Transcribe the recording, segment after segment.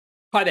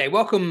Hi there,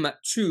 welcome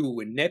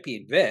to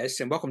Kneppy Invest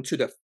and welcome to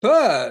the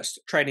first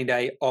trading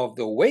day of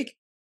the week,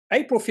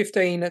 April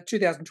 15,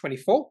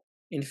 2024.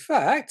 In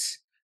fact,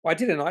 I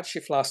did a night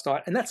shift last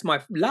night and that's my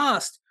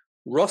last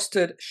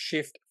rostered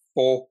shift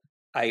for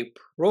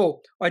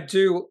April. I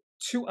do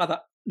two other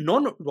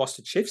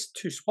non-rostered shifts,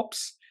 two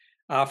swaps,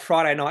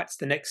 Friday nights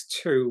the next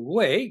 2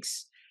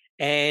 weeks.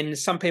 And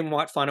some people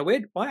might find it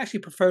weird. I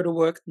actually prefer to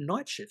work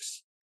night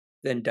shifts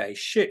than day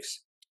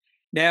shifts.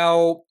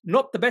 Now,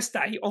 not the best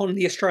day on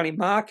the Australian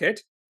market,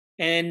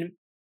 and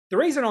the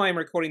reason I am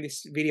recording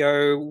this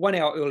video 1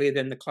 hour earlier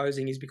than the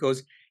closing is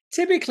because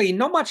typically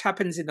not much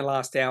happens in the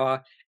last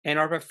hour, and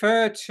I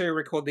prefer to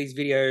record these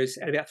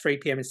videos at about 3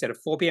 p.m. instead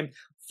of 4 p.m.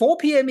 4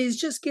 p.m. is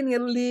just getting a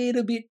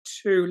little bit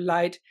too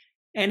late,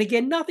 and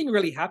again, nothing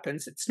really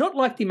happens. It's not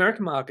like the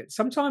American market.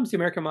 Sometimes the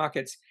American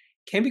markets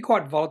can be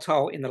quite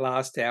volatile in the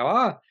last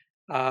hour.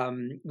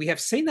 We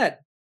have seen that,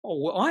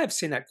 or I have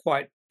seen that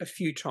quite a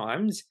few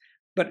times.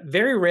 But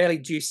very rarely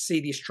do you see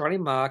the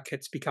Australian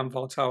markets become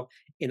volatile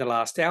in the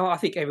last hour. I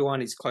think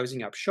everyone is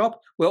closing up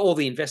shop. Well, all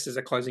the investors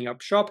are closing up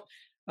shop,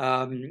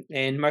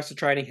 and most of the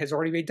trading has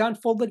already been done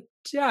for the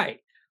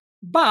day.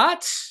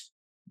 But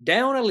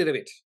down a little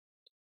bit.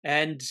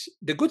 And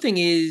the good thing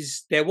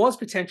is there was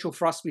potential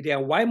for us to be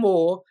down way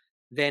more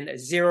than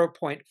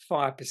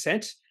 0.5%.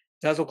 It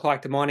does look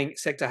like the mining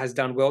sector has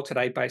done well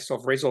today based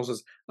off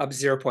resources up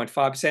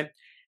 0.5%.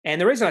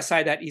 And the reason I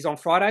say that is on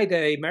Friday,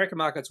 the American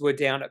markets were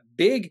down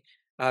big,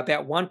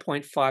 about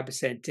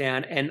 1.5%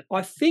 down. And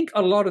I think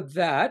a lot of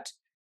that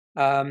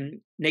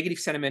negative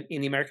sentiment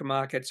in the American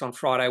markets on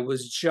Friday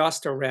was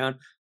just around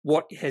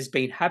what has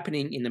been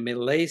happening in the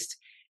Middle East.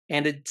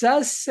 And it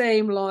does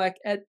seem like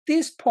at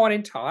this point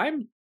in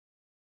time,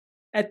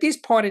 that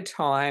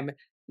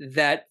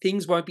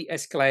things won't be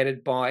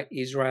escalated by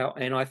Israel.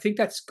 And I think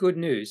that's good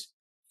news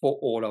for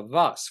all of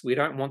us. We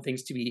don't want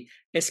things to be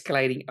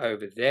escalating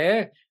over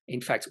there. In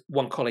fact,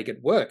 one colleague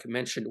at work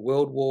mentioned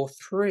World War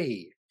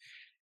III.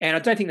 And I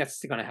don't think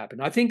that's going to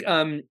happen. I think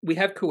we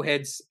have cool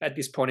heads at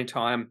this point in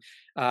time.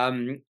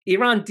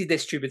 Iran did their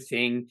stupid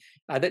thing,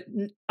 that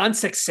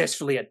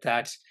unsuccessfully at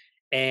that.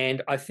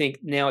 And I think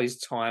now is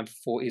time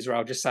for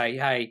Israel to say,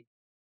 hey,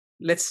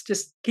 let's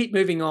just keep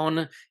moving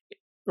on.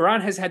 Iran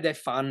has had their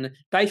fun.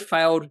 They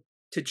failed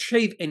to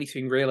achieve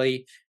anything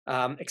really,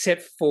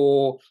 except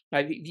for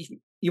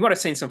you might have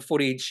seen some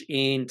footage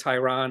in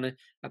Tehran,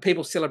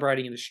 people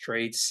celebrating in the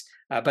streets,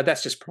 but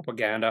that's just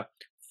propaganda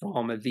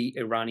from the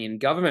Iranian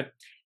government.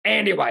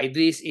 Anyway,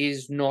 this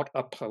is not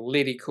a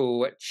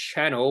political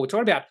channel. We're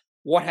talking about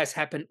what has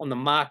happened on the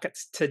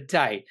markets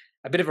today.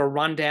 A bit of a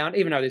rundown,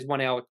 even though there's 1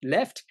 hour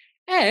left,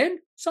 and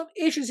some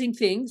interesting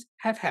things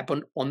have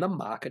happened on the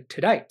market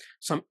today.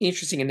 Some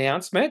interesting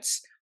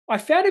announcements. I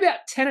found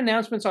about 10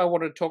 announcements I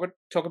wanted to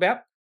talk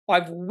about.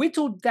 I've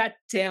whittled that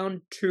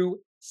down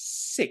to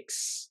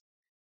 6.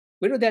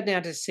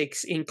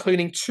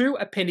 Including 2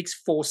 Appendix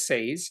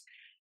 4Cs.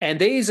 And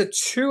these are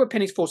 2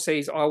 Appendix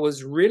 4Cs I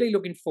was really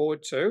looking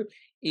forward to,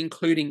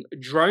 including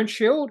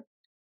Droneshield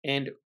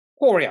and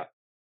Qoria.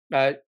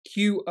 Qoria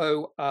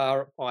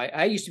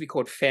used to be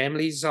called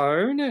Family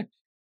Zone.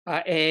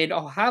 And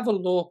I'll have a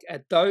look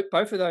at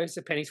both of those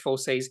Appendix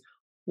 4Cs.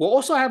 We'll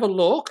also have a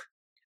look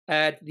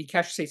at the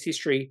cash receipts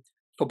history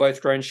for both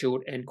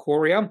Droneshield and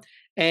Qoria.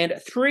 And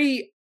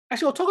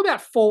I'll talk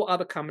about 4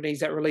 other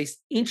companies that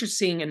released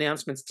interesting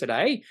announcements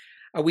today.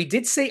 We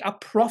did see a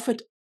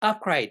profit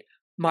upgrade.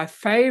 My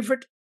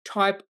favorite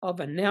type of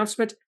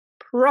announcement,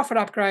 profit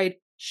upgrade,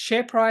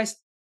 share price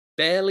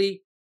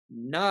barely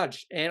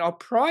nudged. And I'll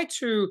try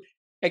to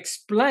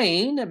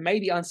explain,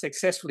 maybe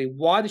unsuccessfully,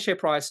 why the share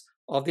price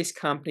of this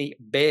company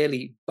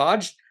barely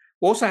budged.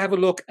 We'll also have a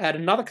look at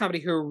another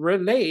company who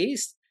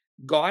released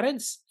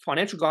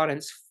financial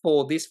guidance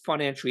for this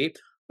financial year.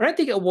 I don't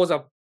think it was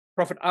a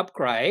profit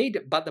upgrade,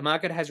 but the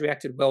market has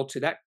reacted well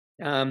to that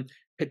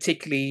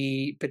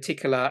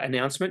particular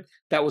announcement.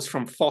 That was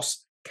from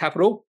FOS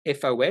Capital,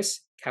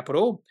 FOS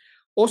Capital.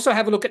 Also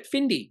have a look at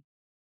Findi.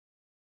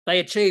 They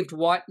achieved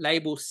white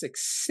label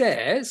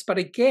success, but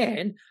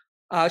again,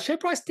 share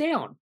price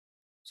down.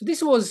 So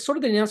this was sort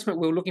of the announcement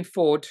we were looking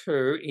forward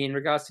to in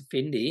regards to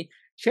Findi.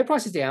 Share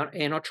price is down,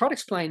 and I'll try to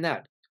explain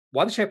that,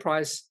 why the share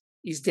price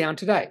is down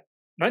today.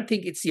 I don't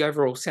think it's the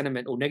overall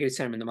sentiment or negative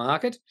sentiment in the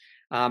market.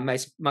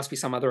 Must be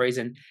some other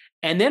reason.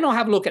 And then I'll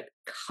have a look at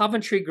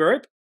Coventry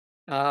Group,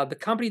 the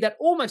company that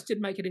almost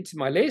did make it into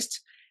my list.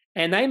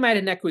 And they made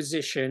an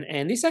acquisition.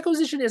 And this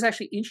acquisition is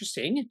actually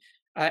interesting.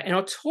 And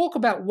I'll talk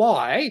about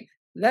why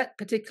this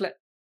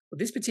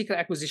particular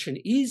acquisition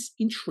is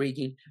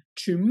intriguing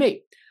to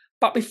me.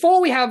 But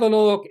before we have a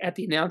look at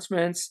the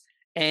announcements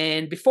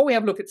and before we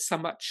have a look at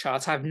some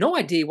charts, I have no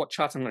idea what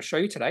charts I'm going to show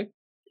you today.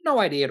 No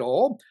idea at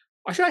all.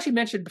 I should actually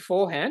mention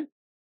beforehand,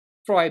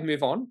 before I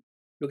move on,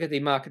 look at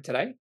the market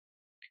today.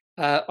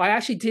 I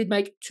actually did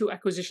make 2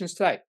 acquisitions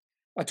today.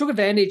 I took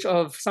advantage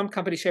of some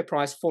company share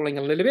price falling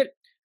a little bit.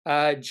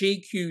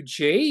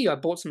 GQG, I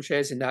bought some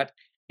shares in that.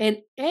 And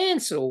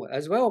Ansell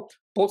as well.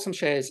 bought some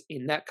shares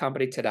in that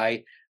company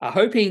today,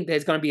 hoping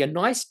there's going to be a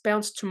nice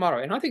bounce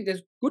tomorrow. And I think there's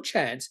a good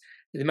chance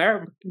the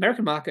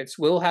American markets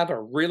will have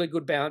a really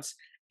good bounce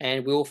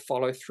and will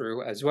follow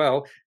through as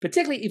well,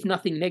 particularly if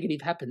nothing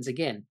negative happens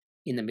again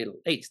in the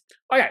Middle East.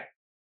 Okay,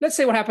 let's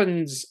see what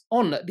happens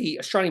on the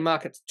Australian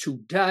markets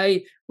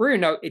today. We're going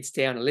to know it's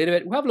down a little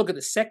bit. We'll have a look at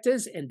the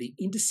sectors and the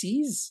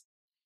indices.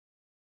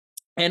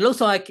 And it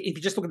looks like if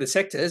you just look at the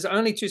sectors,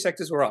 only 2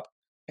 sectors were up.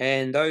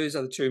 And those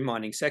are the 2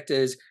 mining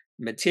sectors,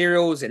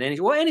 materials and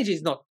energy. Well, energy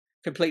is not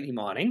completely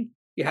mining.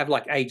 You have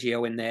like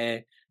AGL in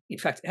there. In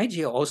fact,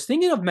 AGL, I was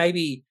thinking of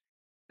maybe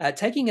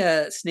taking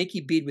a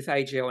sneaky bid with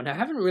AGL, and I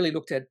haven't really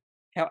looked at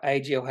how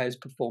AGL has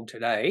performed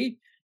today,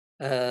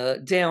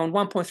 down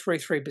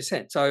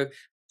 1.33%. So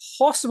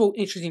possible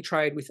interesting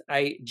trade with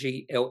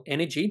AGL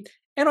Energy.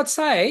 And I'd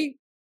say,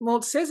 well,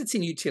 it says it's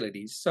in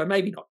utilities, so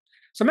maybe not.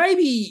 So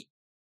maybe,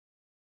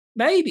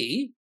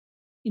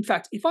 in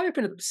fact, if I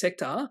open up the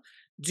sector,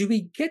 do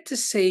we get to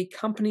see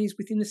companies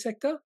within the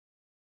sector?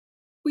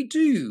 We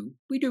do.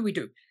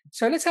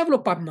 So let's have a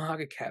look by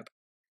market cap.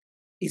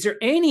 Is there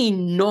any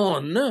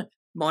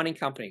non-mining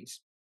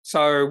companies?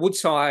 So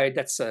Woodside,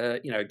 that's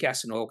a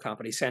gas and oil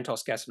company.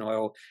 Santos Gas and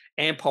Oil.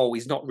 Ampol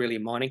is not really a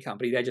mining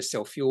company; they just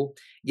sell fuel.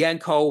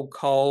 Yancoal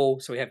coal.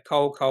 So we have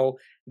coal.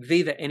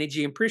 Viva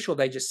Energy. I'm pretty sure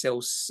they just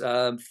sell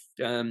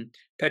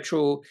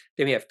petrol.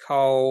 Then we have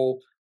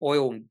coal,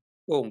 oil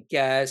and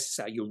gas.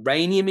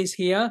 Uranium is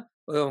here.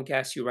 Oil and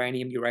gas,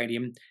 uranium.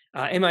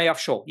 MA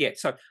Offshore. Yeah.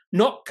 So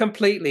not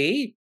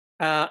completely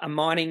a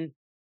mining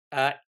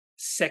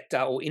sector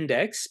or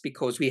index,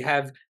 because we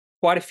have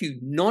quite a few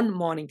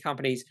non-mining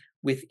companies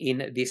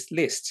within this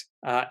list.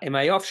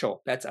 MA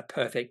Offshore, that's a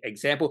perfect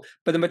example,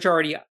 but the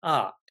majority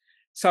are.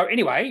 So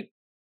anyway,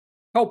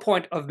 the whole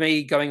point of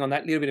me going on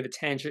that little bit of a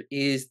tangent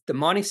is the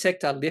mining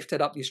sector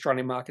lifted up the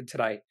Australian market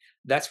today.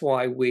 That's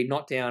why we're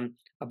not down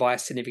by a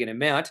significant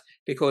amount,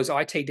 because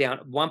IT down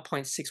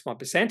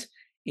 1.61%.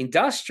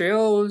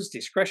 Industrials,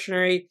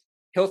 discretionary,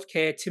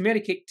 healthcare,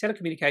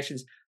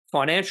 telecommunications,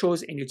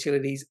 financials and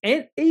utilities,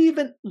 and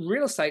even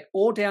real estate,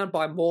 all down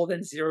by more than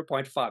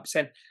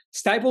 0.5%.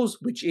 Staples,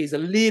 which is a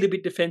little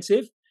bit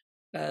defensive,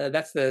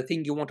 that's the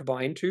thing you want to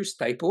buy into,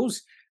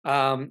 staples,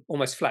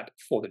 almost flat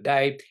for the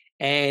day.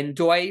 And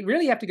do I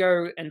really have to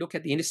go and look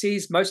at the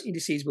indices? Most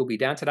indices will be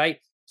down today.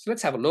 So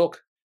let's have a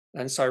look.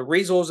 And so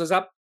resources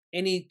up,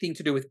 anything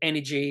to do with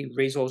energy,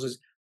 resources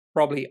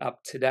probably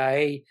up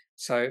today.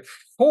 So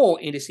 4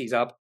 indices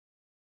up,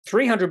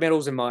 300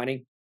 metals and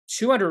mining,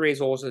 200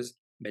 resources,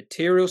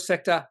 material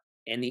sector,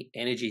 and the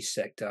energy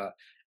sector.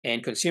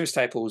 And consumer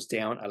staples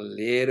down a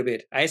little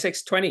bit.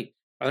 ASX 20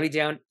 only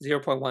down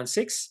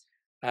 0.16.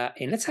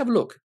 And let's have a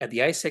look at the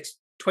ASX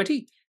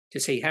 20 to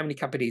see how many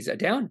companies are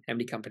down, how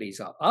many companies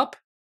are up.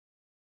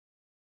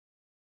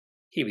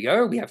 Here we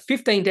go. We have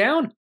 15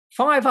 down,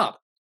 5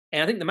 up.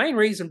 And I think the main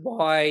reason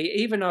why,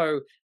 even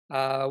though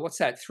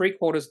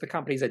 3/4 of the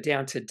companies are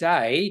down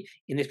today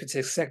in this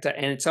particular sector,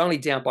 and it's only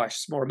down by a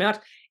small amount,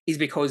 is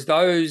because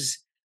those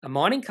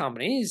mining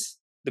companies,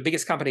 the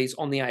biggest companies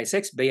on the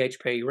ASX,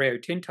 BHP, Rio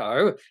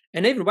Tinto,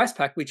 and even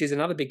Westpac, which is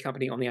another big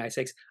company on the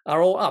ASX,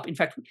 are all up. In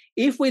fact,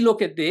 if we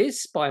look at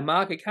this by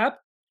market cap,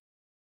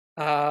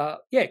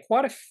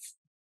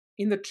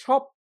 in the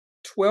top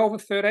 12 or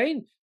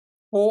 13,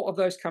 4 of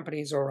those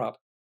companies are up.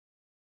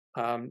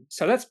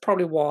 So that's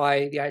probably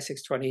why the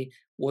ASX 20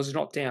 was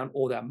not down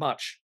all that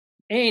much.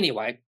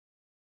 Anyway,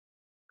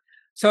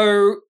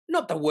 so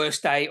not the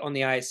worst day on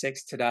the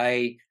ASX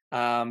today.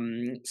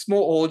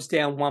 Small ords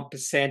down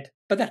 1%,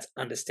 but that's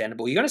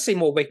understandable. You're going to see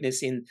more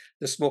weakness in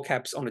the small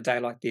caps on a day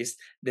like this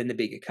than the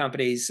bigger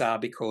companies,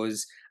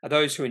 because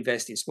those who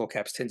invest in small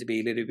caps tend to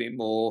be a little bit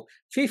more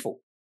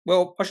fearful.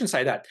 Well, I shouldn't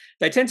say that.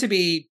 They tend to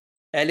be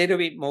a little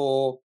bit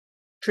more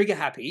trigger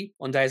happy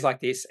on days like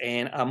this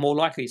and are more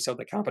likely to sell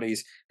the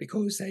companies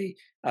because they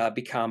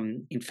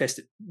become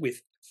infested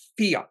with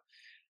fear.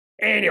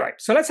 Anyway,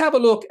 so let's have a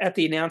look at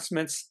the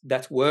announcements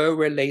that were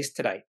released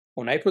today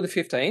on April the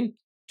 15th,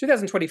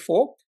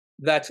 2024,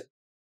 that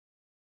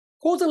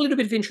caused a little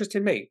bit of interest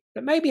in me,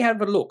 but maybe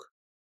have a look.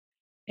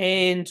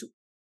 And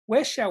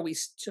where shall we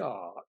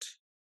start?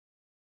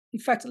 In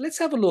fact, let's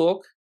have a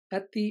look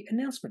at the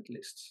announcement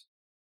list.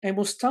 And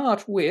we'll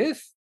start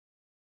with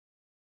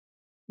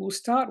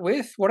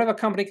whatever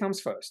company comes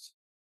first.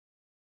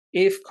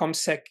 If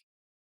ComSec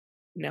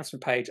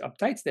announcement page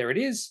updates, there it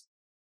is.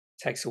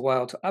 Takes a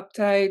while to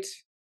update.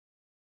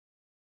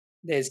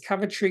 There's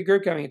Coventry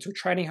Group going into a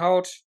trading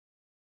halt.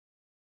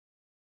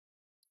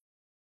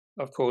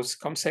 Of course,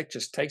 ComSec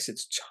just takes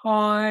its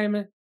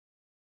time.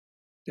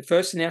 The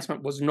first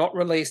announcement was not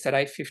released at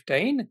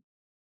 8:15.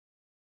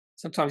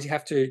 Sometimes you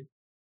have to,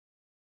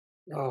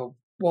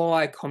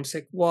 why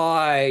ComSec?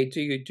 Why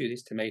do you do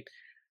this to me?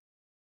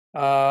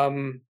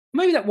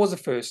 Maybe that was the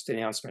first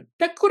announcement.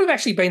 That could have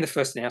actually been the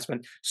first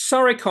announcement.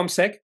 Sorry,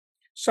 ComSec.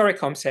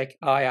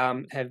 I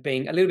have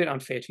been a little bit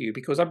unfair to you,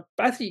 because I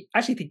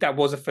actually think that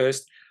was the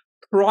first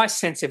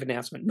price-sensitive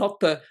announcement, not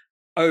the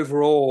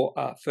overall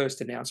first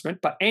announcement.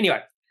 But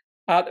anyway,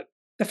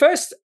 the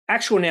first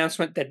actual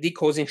announcement that did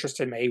cause interest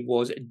to me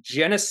was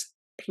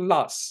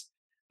Genusplus.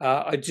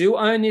 I do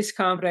own this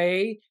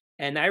company,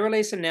 and they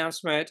released an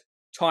announcement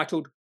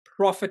titled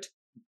Profit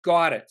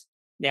Guidance.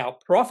 Now,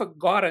 profit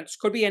guidance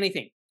could be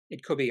anything.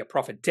 It could be a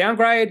profit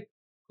downgrade,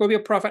 could be a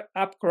profit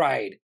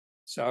upgrade.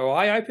 So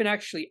I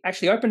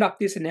actually opened up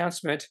this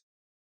announcement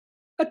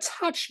a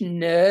touch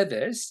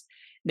nervous.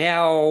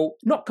 Now,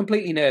 not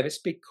completely nervous,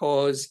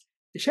 because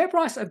the share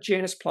price of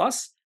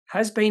Genusplus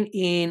has been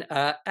in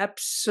an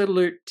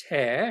absolute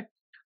tear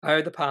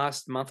over the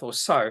past month or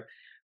so,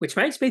 which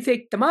makes me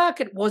think the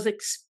market was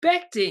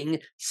expecting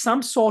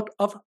some sort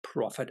of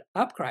profit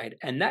upgrade.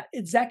 And that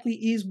exactly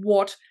is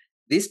what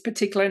this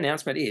particular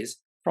announcement is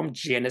from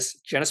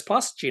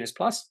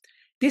Genusplus.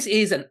 This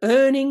is an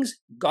earnings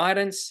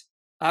guidance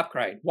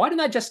upgrade. Why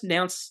didn't they just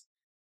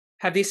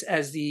have this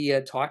as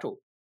the title?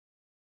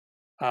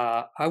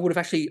 I would have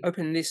actually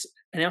opened this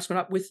announcement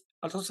up with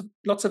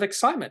lots of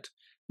excitement,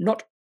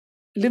 not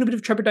a little bit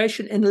of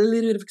trepidation and a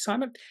little bit of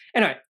excitement.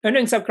 Anyway,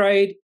 earnings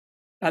upgrade.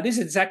 This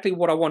is exactly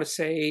what I want to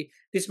see.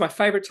 This is my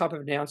favorite type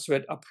of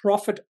announcement, a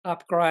profit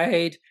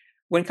upgrade.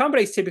 When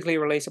companies typically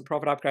release a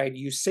profit upgrade,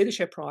 you see the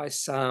share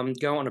price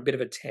go on a bit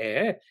of a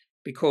tear,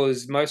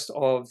 because most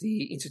of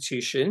the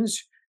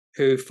institutions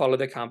who follow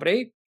the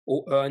company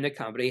or own the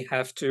company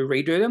have to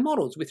redo their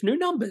models with new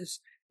numbers,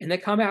 and they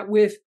come out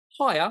with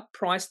higher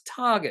price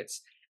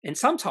targets. And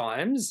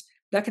sometimes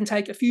that can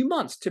take a few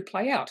months to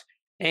play out.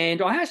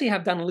 And I actually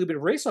have done a little bit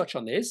of research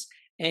on this.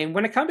 And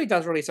when a company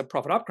does release a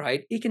profit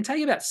upgrade, it can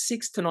take about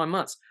 6 to 9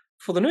 months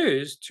for the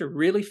news to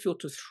really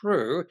filter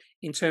through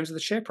in terms of the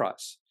share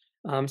price.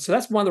 So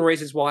that's one of the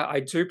reasons why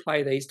I do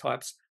play these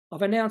types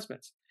of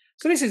announcements.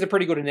 So this is a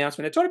pretty good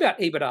announcement. It's all about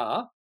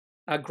EBITDA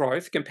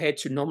growth compared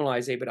to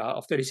normalized EBITDA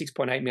of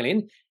 36.8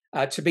 million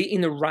to be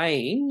in the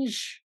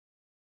range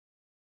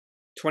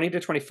 20 to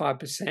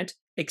 25%,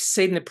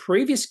 exceeding the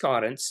previous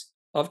guidance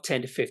of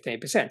 10 to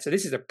 15%. So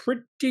this is a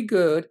pretty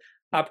good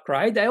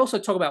upgrade. They also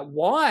talk about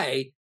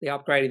why they're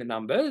upgrading the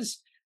numbers,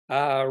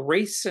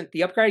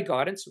 the upgrade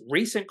guidance,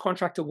 recent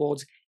contract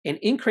awards, and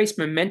increased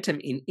momentum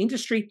in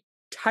industry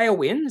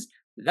tailwinds.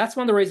 That's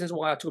one of the reasons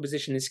why I took a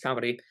position in this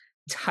company.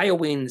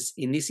 Tailwinds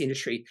in this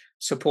industry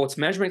supports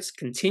management's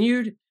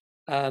continued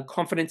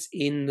confidence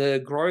in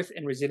the growth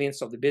and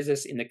resilience of the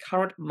business in the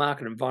current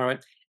market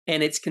environment,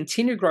 and its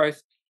continued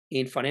growth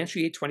in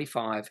financial year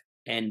 25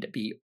 and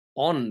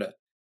beyond.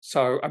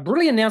 So a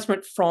brilliant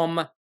announcement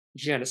from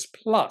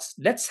Genusplus.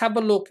 Let's have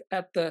a look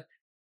at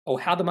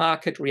how the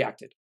market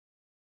reacted.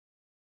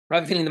 I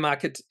have a feeling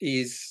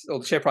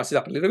the share price is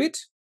up a little bit.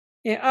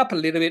 Yeah, up a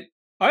little bit.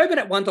 I opened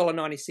at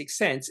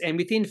 $1.96, and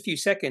within a few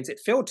seconds, it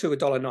fell to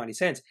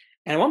 $1.90. And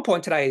at one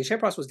point today, the share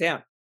price was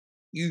down.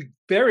 You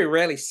very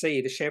rarely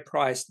see the share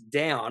price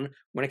down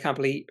when a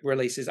company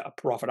releases a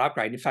profit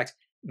upgrade. In fact,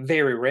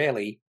 very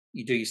rarely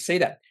you see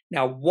that.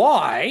 Now,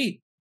 why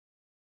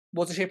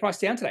was the share price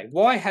down today?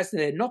 Why has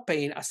there not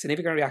been a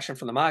significant reaction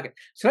from the market?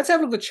 So let's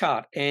have a look at the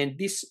chart, and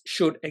this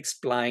should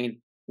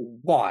explain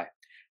why.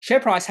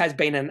 Share price has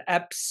been an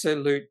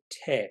absolute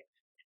tear.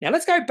 Now,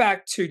 let's go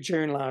back to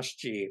June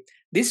last year.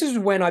 This is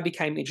when I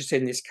became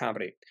interested in this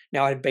company.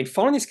 Now, I've been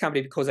following this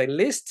company because they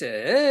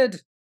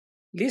listed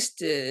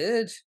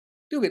a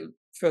little bit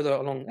further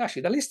along.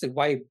 Actually, they listed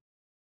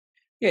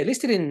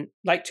in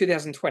late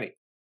 2020.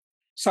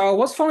 So I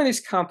was following this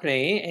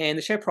company, and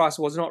the share price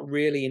was not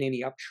really in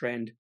any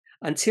uptrend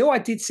until I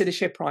did see the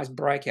share price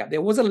breakout.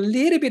 There was a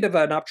little bit of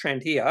an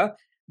uptrend here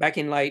back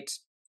in late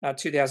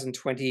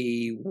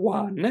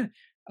 2021,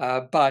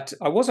 but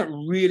I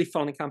wasn't really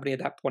following the company at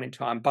that point in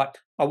time. But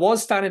I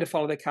was starting to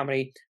follow the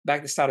company back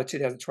at the start of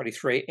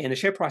 2023, and the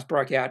share price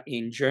broke out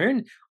in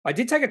June. I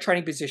did take a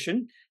trading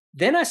position.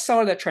 Then I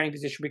sold that trading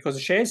position because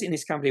the shares in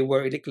this company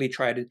were illiquidly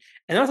traded,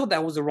 and I thought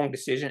that was the wrong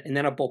decision, and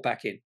then I bought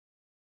back in.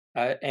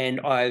 And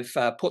I've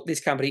put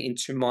this company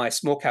into my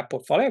small cap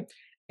portfolio,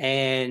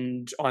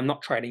 and I'm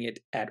not trading it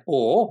at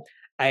all.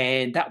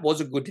 And that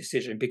was a good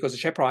decision because the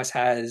share price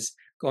has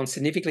gone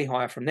significantly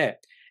higher from there.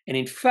 And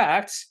in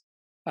fact,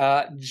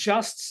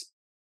 just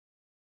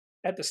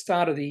at the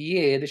start of the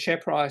year, the share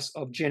price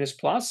of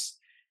Genusplus,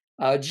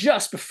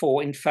 just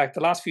before, in fact,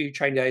 the last few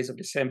trading days of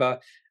December,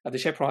 the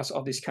share price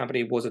of this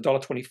company was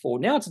 $1.24.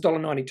 Now it's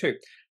 $1.92.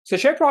 So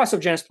the share price of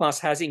Genusplus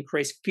has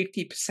increased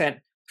 50%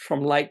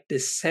 from late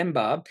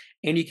December,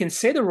 and you can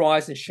see the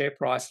rise in share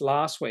price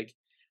last week.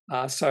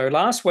 So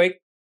last week,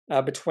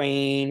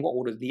 between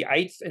the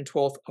 8th and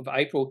 12th of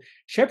April,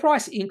 share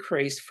price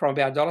increased from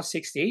about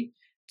 $1.60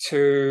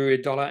 to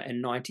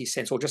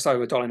 $1.90, or just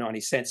over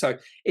 $1.90. So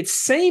it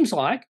seems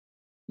like,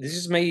 this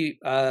is me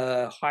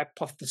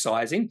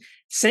hypothesizing,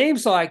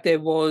 seems like there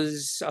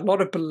was a lot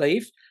of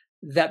belief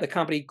that the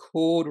company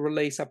could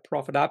release a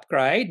profit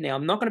upgrade. Now,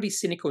 I'm not going to be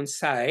cynical and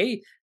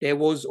say there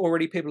was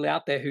already people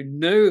out there who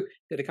knew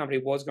that the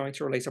company was going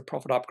to release a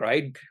profit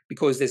upgrade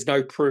because there's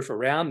no proof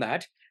around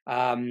that.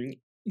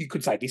 You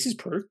could say this is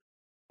proof.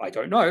 I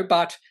don't know.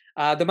 But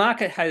the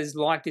market has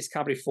liked this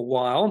company for a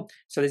while.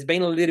 So there's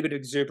been a little bit of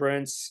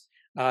exuberance,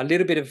 a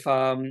little bit of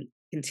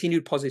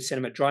continued positive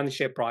sentiment driving the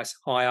share price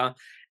higher.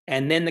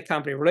 and then the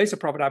company released a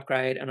profit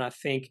upgrade, and I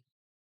think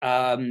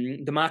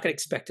the market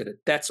expected it.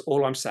 That's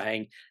all I'm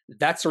saying.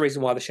 That's the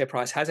reason why the share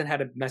price hasn't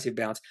had a massive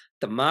bounce.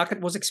 The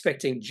market was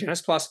expecting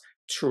Genusplus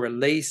to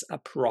release a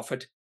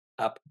profit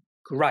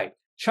upgrade.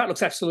 Chart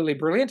looks absolutely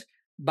brilliant,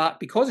 but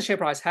because the share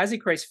price has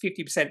increased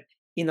 50%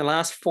 in the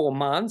last 4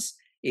 months,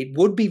 it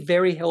would be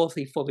very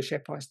healthy for the share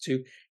price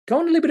to go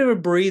on a little bit of a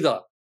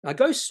breather.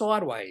 Go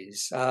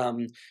sideways.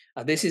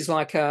 This is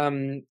like a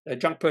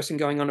drunk person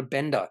going on a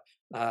bender.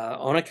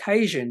 On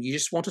occasion, you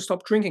just want to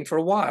stop drinking for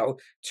a while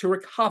to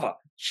recover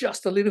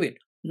just a little bit.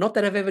 Not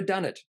that I've ever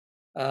done it.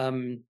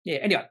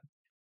 Anyway.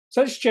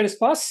 So it's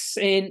Genusplus.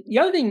 And the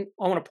other thing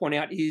I want to point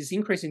out is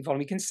increase in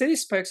volume. You can see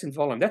this spokes in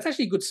volume. That's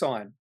actually a good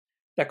sign.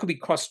 That could be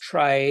cross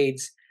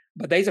trades,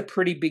 but these are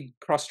pretty big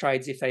cross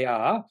trades if they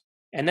are.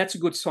 And that's a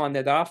good sign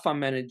that there are fund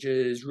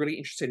managers really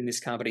interested in this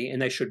company,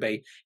 and they should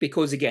be,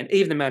 because again,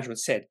 even the management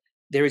said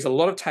there is a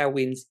lot of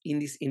tailwinds in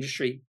this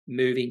industry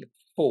moving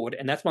forward,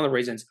 and that's one of the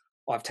reasons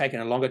I've taken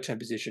a longer term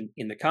position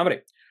in the company.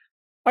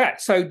 Okay,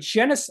 so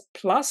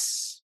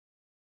Genusplus,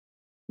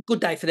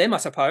 good day for them, I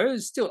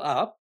suppose, still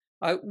up.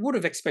 I would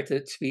have expected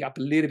it to be up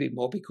a little bit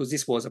more because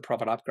this was a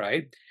profit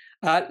upgrade.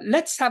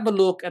 Let's have a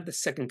look at the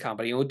second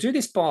company. We'll do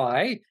this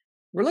by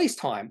release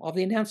time of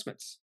the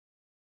announcements,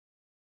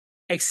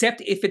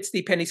 except if it's the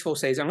Appendix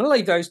 4Cs. I'm going to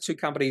leave those two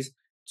companies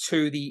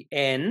to the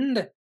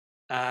end.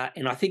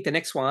 And I think the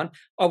next one,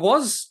 I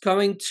was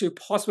going to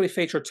possibly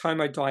feature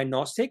Tomo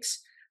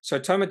Diagnostics. So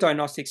Tomo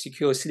Diagnostics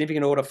secures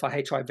significant order for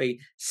HIV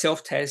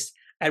self-test.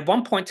 At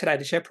one point today,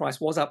 the share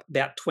price was up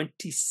about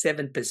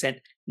 27%.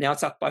 Now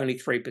it's up only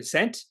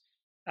 3%.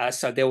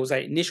 So there was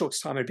an initial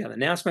excitement about the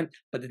announcement,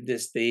 but then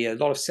a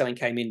lot of selling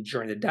came in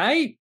during the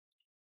day.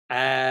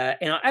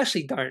 And I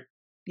actually don't,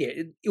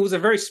 it was a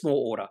very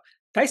small order.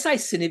 They say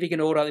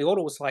significant order. The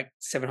order was like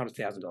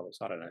 $700,000.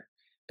 I don't know.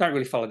 Don't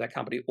really follow that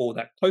company all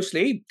that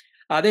closely.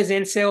 There's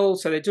Ncell.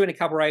 So they're doing a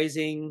couple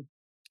raising,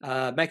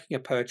 making a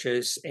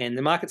purchase, and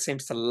the market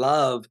seems to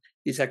love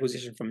this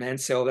acquisition from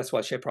Ncell. That's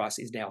why the share price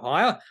is now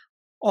higher.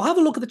 I'll have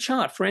a look at the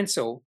chart for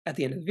Ncell at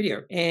the end of the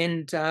video,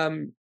 and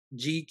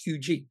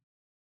GQG.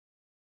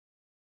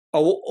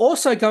 I'm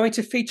also going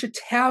to feature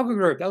Tauga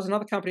Group. That was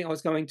another company I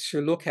was going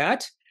to look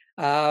at.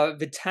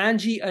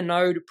 Vitanji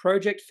Anode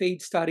project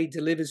feed study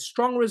delivers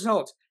strong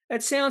results.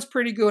 It sounds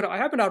pretty good.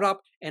 I opened it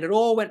up and it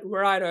all went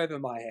right over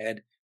my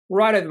head.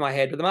 Right over my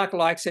head. But the market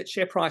likes it.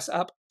 Share price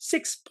up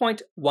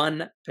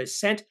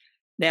 6.1%.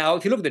 Now,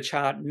 if you look at the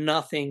chart,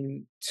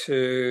 nothing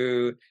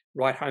to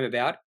write home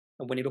about.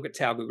 And when you look at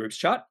Tauga Group's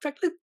chart, in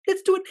fact,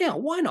 let's do it now.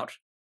 Why not?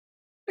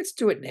 Let's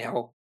do it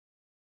now.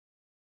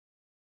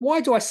 Why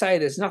do I say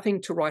there's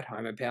nothing to write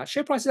home about?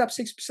 Share price is up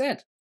 6%.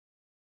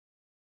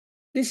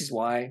 This is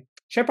why.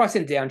 Share price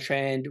in a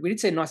downtrend. We did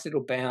see a nice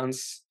little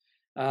bounce.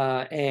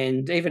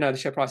 And even though the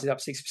share price is up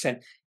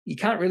 6%, you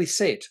can't really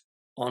see it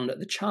on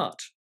the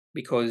chart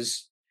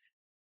because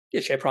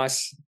the share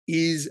price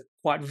is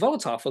quite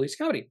volatile for this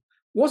company.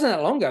 Wasn't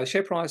that long ago, the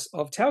share price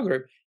of Tauga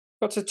Group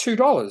got to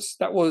 $2.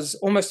 That was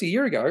almost a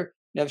year ago.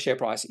 Now the share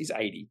price is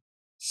 80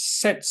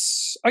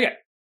 cents. Okay.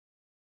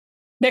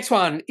 Next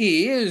one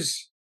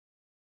is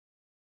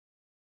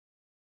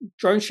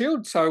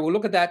Droneshield. So we'll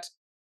look at that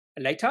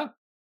later.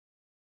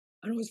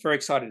 And I was very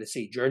excited to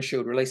see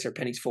Droneshield release their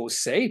Appendix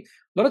 4C. A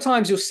lot of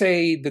times you'll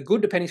see the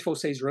good Appendix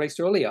 4Cs released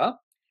earlier,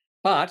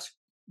 but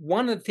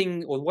one of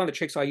the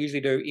tricks I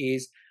usually do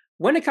is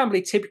when a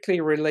company typically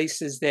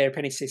releases their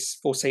Appendix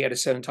 4C at a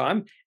certain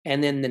time,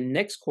 and then the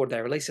next quarter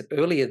they release it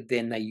earlier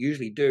than they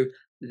usually do,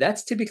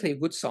 that's typically a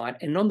good sign.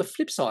 And on the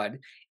flip side,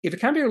 if a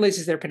company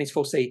releases their Appendix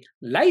 4C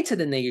later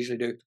than they usually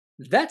do,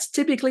 that's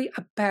typically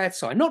a bad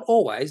sign. Not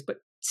always, but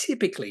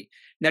typically.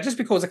 Now, just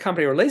because a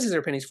company releases their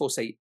Appendix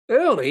 4C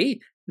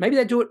early, maybe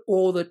they do it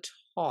all the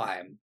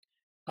time.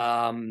 So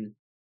I'm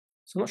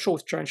not sure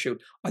with Droneshield.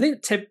 I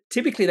think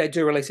typically they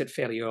do release it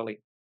fairly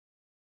early.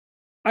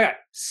 Okay,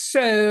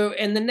 so,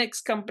 and the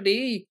next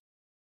company,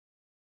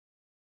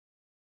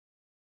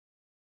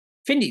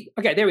 Findi.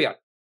 Okay, there we go.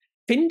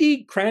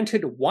 Findi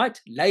granted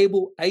white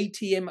label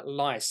ATM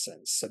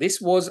license. So this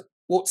was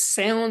what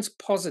sounds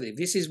positive.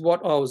 This is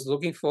what I was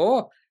looking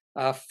for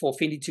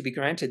Findi to be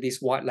granted this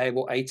white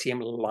label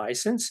ATM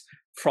license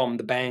from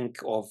the Bank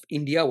of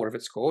India, whatever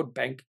it's called.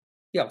 I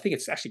think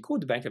it's actually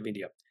called the Bank of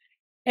India.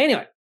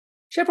 Anyway,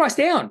 share price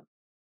down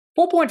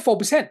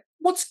 4.4%.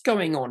 What's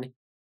going on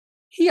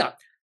here?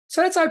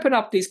 So let's open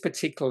up this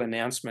particular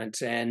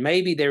announcement, and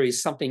maybe there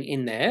is something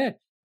in there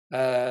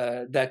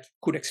that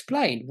could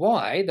explain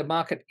why the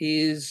market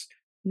is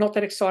not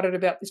that excited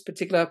about this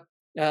particular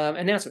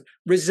announcement.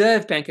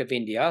 Reserve Bank of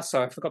India,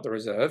 so I forgot the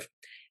reserve.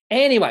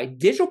 Anyway,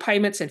 digital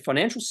payments and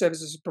financial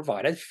services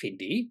provider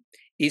Findi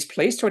is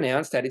pleased to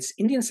announce that its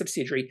Indian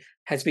subsidiary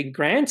has been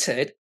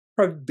granted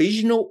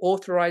provisional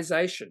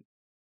authorization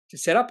to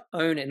set up,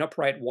 own, and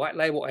operate white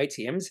label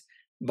ATMs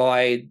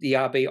by the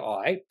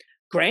RBI.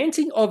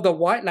 Granting of the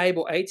white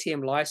label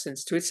ATM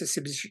license to its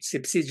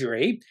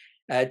subsidiary,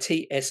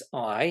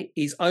 TSI,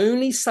 is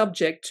only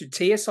subject to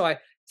TSI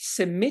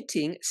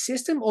submitting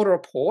system audit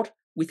report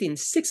within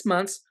 6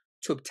 months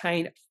to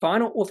obtain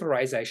final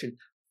authorization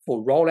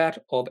for rollout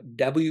of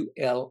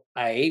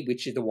WLA,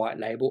 which is the white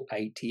label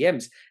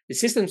ATMs. The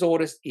systems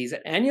audit is an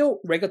annual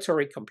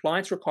regulatory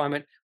compliance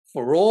requirement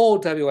for all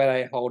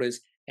WLA holders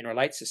and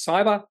relates to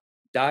cyber,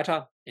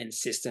 data, and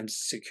systems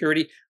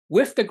security.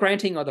 With the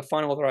granting of the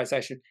final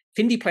authorization,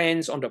 Findi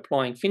plans on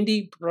deploying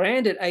Findi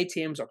branded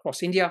ATMs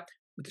across India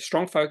with a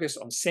strong focus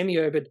on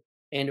semi-urban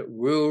and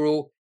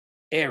rural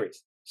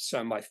areas.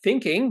 So my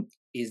thinking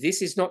is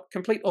this is not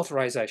complete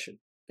authorization.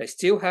 They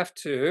still have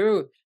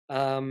to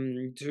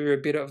do a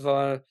bit of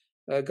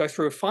go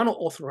through a final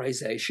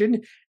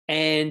authorization.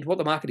 And what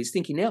the market is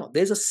thinking now,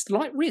 there's a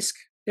slight risk.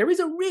 There is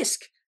a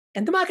risk,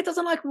 and the market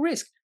doesn't like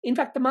risk. In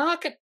fact, the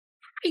market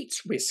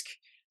hates risk.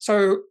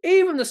 So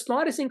even the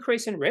slightest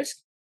increase in risk,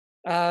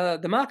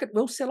 the market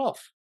will sell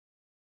off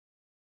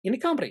in a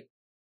company,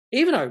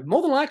 even though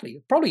more than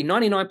likely, probably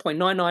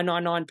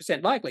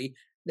 99.9999% likely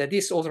that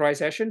this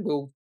authorization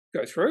will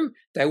go through.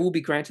 They will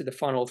be granted the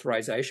final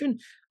authorization.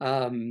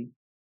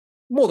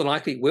 More than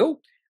likely it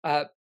will.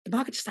 The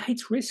market just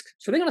hates risk,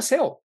 so they're going to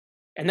sell.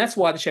 And that's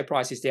why the share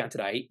price is down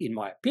today, in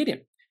my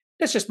opinion.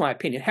 That's just my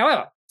opinion.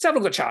 However, let's have a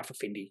look at the chart for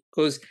Findi,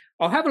 because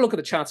I'll have a look at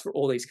the charts for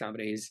all these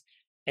companies.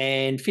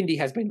 And Findi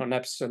has been on an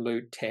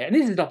absolute tear. And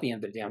this is not the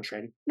end of the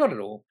downtrend, not at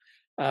all.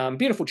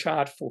 Beautiful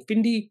chart for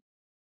Findi.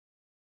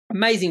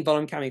 Amazing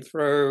volume coming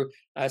through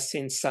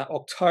since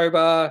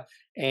October.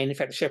 And in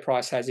fact, the share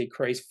price has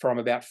increased from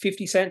about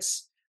 50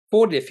 cents,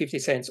 40 to 50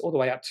 cents, all the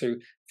way up to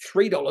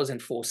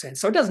 $3.04.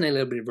 So it does need a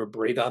little bit of a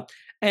breather.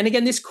 And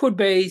again, this could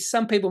be,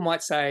 some people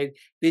might say,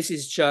 this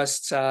is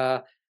just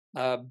buying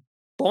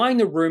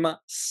the rumor,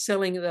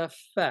 selling the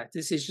fact.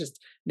 This is just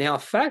now a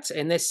fact,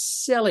 and they're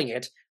selling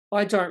it.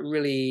 I don't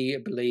really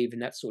believe in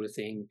that sort of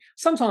thing.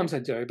 Sometimes I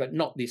do, but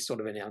not this sort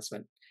of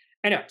announcement.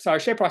 Anyway, so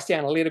share price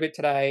down a little bit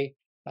today.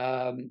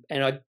 And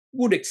I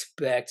would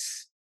expect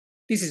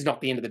this is not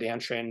the end of the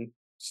downtrend,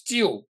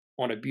 still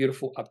on a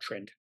beautiful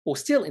uptrend, or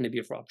still in a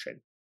beautiful uptrend.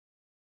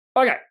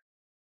 Okay.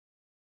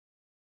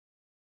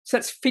 So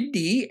that's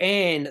Findi,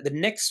 and the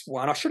next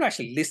one, I should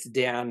actually list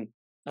down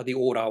the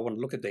order. I want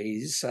to look at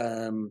these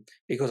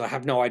because I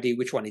have no idea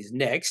which one is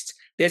next.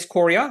 There's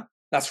Qoria.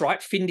 That's right.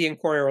 Findi and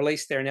Qoria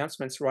released their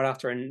announcements right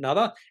after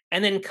another.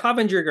 And then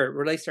Coventry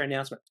released their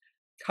announcement.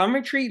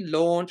 Coventry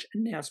launch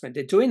announcement.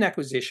 They're doing an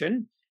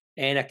acquisition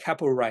and a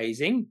capital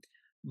raising.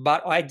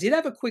 But I did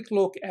have a quick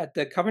look at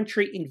the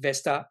Coventry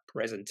investor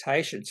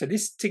presentation. So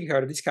this ticker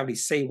code of this company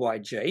is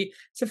CYG.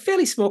 It's a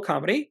fairly small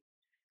company,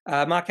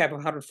 market cap of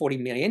 140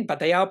 million, but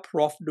they are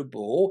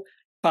profitable,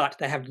 but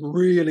they have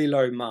really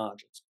low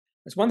margins.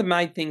 That's one of the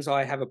main things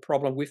I have a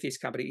problem with this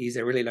company is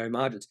their really low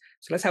margins.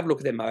 So let's have a look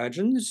at their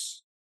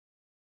margins.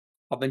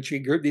 Coventry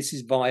Group, this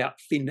is via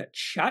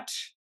FinChat.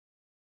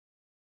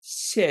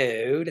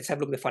 So let's have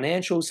a look at the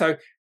financials. So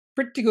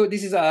pretty good.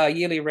 This is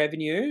yearly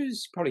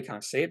revenues. Probably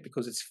can't see it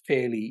because it's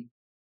fairly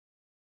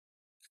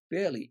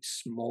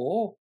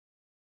small.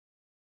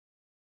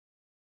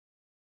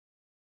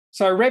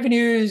 So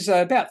revenues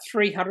about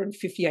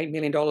 $358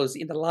 million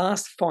in the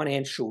last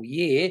financial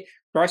year.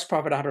 Gross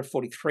profit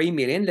 $143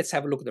 million. Let's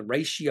have a look at the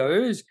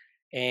ratios.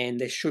 And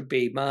there should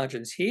be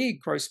margins here,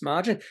 gross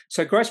margin.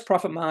 So gross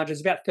profit margin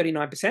is about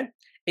 39%.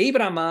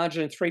 EBITDA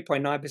margin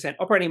 3.9%,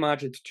 operating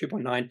margin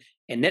 2.9%,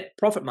 and net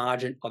profit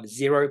margin of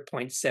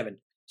 0.7%.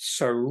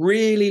 So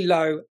really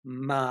low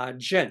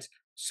margins.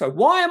 So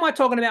why am I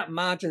talking about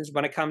margins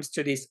when it comes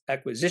to this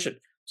acquisition?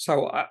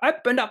 So I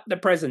opened up the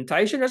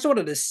presentation. I just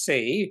wanted to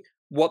see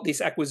what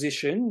this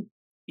acquisition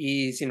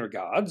is in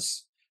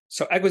regards.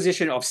 So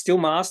acquisition of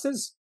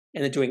Steelmasters,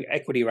 and they're doing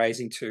equity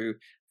raising to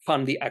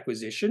fund the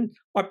acquisition.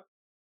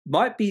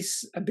 Might be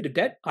a bit of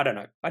debt. I don't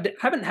know. I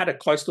haven't had a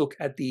close look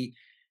at the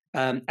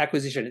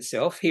acquisition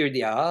itself. Here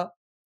they are,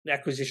 the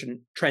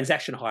acquisition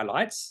transaction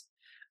highlights.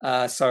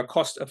 So a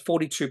cost of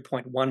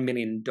 $42.1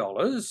 million.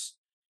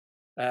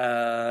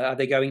 Are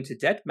they going to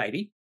debt?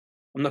 Maybe.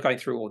 I'm not going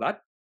through all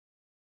that.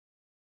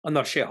 I'm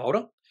not a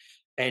shareholder,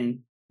 and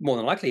more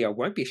than likely I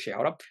won't be a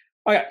shareholder.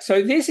 Okay,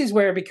 so this is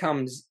where it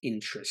becomes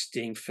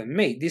interesting for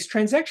me. This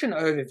transaction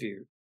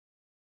overview,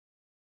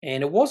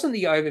 and it wasn't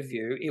the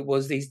overview, it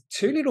was these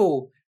two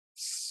little,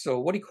 so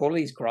what do you call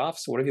these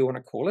graphs, or whatever you want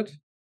to call it.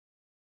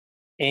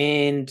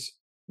 And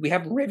we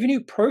have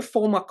revenue, pro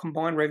forma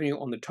combined revenue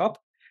on the top,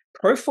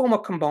 pro forma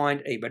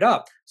combined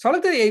EBITDA. So I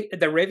looked at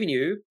the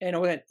revenue and I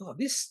went, oh,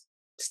 this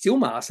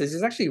Steelmasters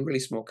is actually a really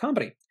small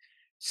company.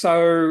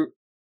 So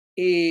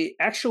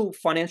actual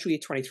financial year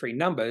 23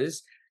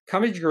 numbers,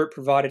 Coventry Group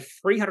provided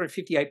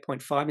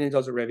 $358.5 million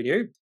of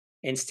revenue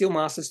and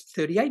Steelmasters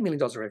 $38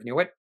 million of revenue. I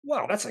went,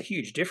 wow, that's a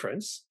huge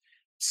difference.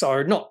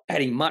 So not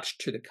adding much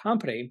to the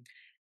company.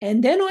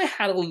 And then I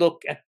had a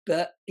look at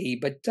the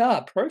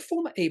EBITDA, pro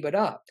forma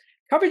EBITDA.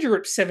 Coventry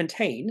Group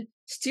 17,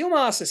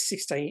 Steelmasters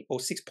 16 or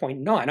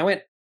 6.9. I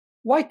went,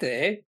 wait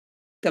there.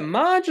 The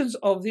margins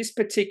of this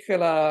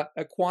particular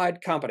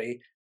acquired company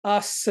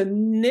are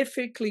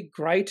significantly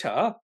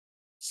greater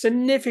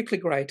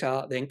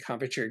than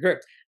Coventry Group.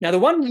 Now, the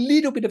one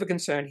little bit of a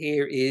concern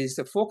here is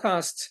the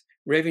forecast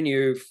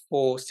revenue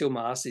for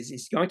Steelmasters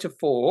is going to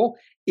fall,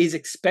 is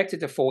expected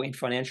to fall in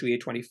financial year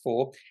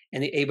 24,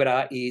 and the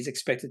EBITDA is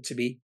expected to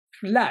be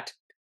flat.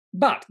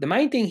 But the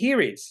main thing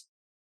here is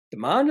the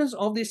margins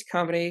of this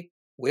company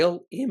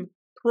will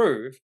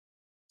improve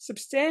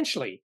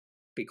substantially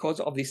because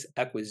of this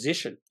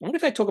acquisition. I wonder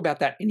if they talk about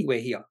that anywhere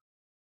here.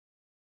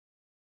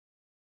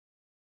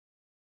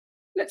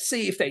 Let's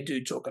see if they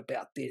do talk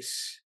about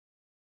this.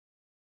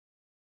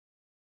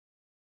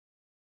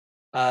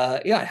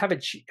 I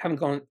haven't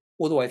gone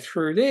all the way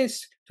through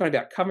this. Talking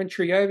about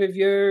Coventry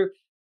overview.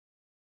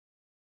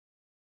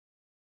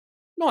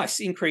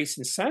 Nice increase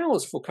in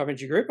sales for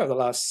Coventry Group over the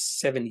last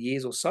 7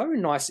 years or so.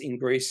 Nice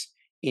increase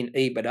in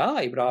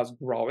EBITDA. EBITDA is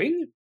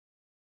growing.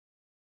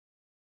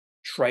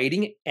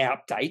 Trading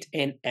update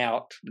and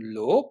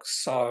outlook.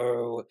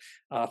 So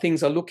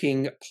things are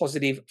looking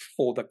positive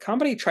for the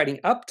company. Trading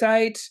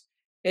update.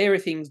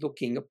 Everything's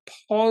looking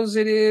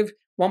positive.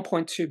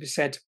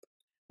 1.2%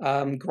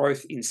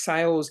 growth in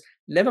sales,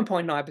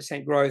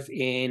 11.9% growth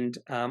in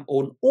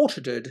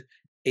unaudited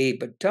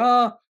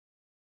EBITDA.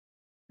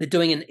 They're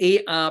doing an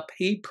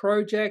ERP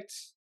project.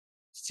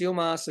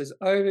 Steelmasters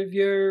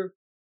overview.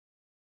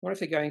 What if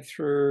they're going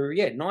through?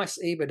 Yeah, nice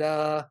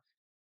EBITDA,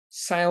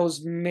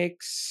 sales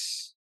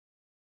mix.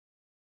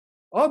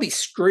 I'll be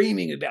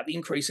screaming about the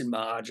increase in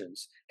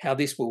margins, how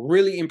this will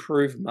really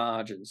improve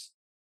margins.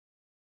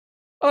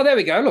 Oh, there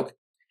we go. Look,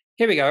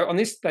 here we go. On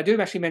this, they do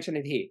actually mention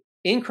it here.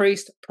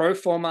 Increased pro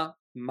forma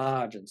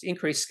margins,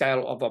 increased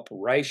scale of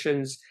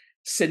operations,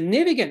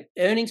 significant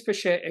earnings per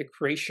share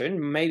accretion,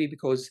 maybe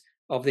because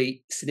of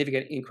the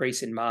significant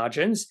increase in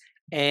margins.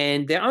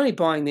 And they're only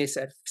buying this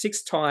at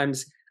 6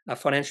 times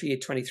financial year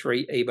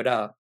 23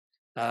 EBITDA.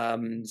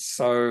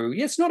 So,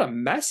 yeah, it's not a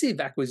massive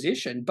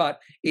acquisition, but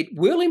it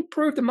will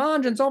improve the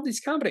margins of this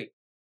company.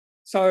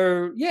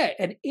 So, yeah,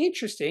 an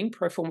interesting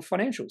pro forma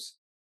financials.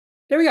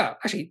 There we go.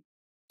 Actually,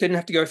 didn't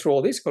have to go through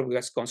all this because we've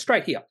just gone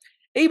straight here.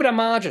 EBITDA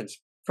margins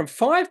from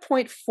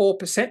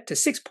 5.4% to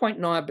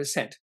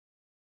 6.9%.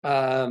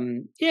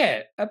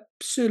 Yeah,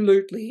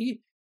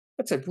 absolutely.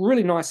 That's a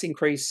really nice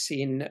increase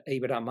in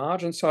EBITDA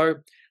margin. So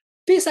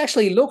this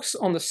actually looks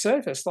on the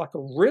surface like a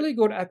really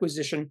good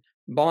acquisition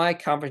by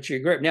Coventry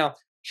Group. Now,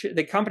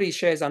 the company's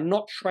shares are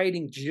not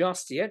trading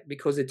just yet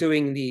because they're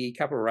doing the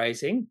capital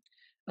raising.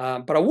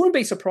 But I wouldn't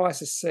be surprised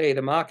to see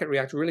the market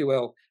react really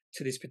well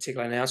to this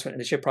particular announcement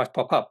and the share price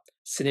pop up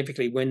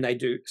significantly when they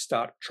do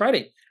start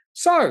trading.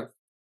 So,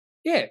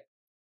 yeah,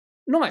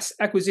 nice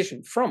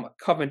acquisition from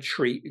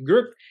Coventry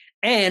Group.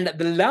 And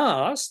the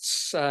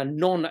last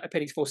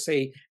non-Appendix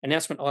 4C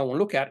announcement I want to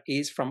look at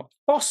is from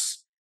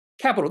Foss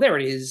Capital. There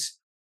it is,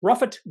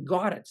 profit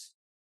guidance.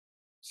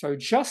 So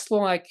just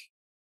like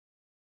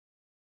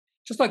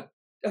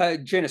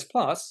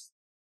Genusplus,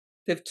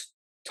 they've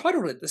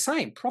titled it the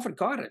same, profit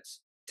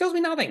guidance. Tells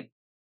me nothing.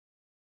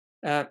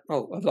 I've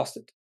lost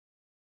it.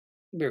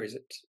 Where is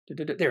it?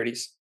 There it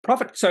is.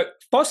 Profit. So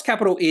Foss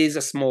Capital is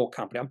a small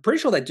company. I'm pretty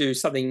sure they do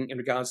something in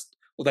regards,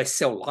 or they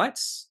sell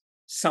lights,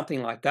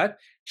 something like that.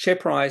 Share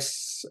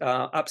price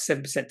up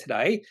 7%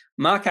 today.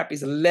 Markup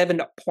is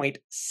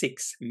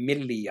 11.6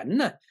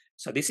 million.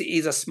 So this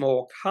is a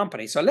small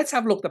company. So let's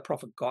have a look at the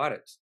profit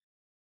guidance.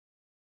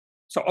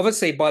 So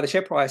obviously by the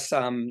share price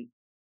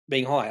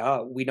being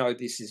higher, we know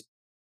this is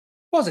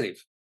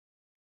positive.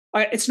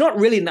 It's not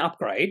really an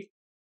upgrade.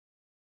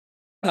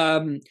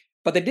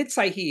 But they did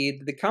say here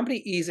that the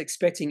company is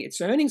expecting its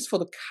earnings for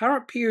the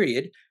current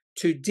period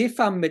to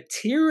differ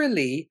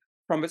materially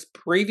from its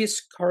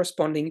previous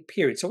corresponding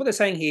period. So what they're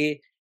saying here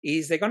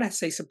is they're going to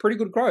see some pretty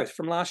good growth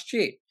from last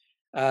year.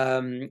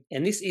 And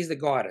this is the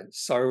guidance.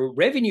 So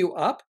revenue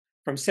up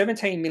from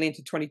 17 million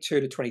to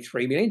 22 to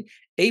 23 million.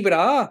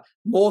 EBITDA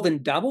more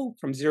than double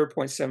from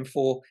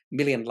 0.74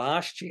 million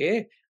last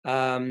year.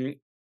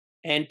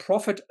 And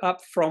profit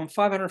up from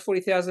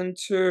 540,000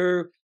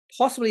 to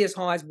possibly as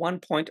high as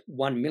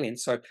 1.1 million.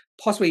 So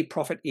possibly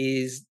profit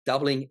is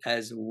doubling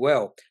as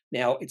well.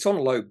 Now, it's on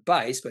a low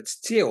base, but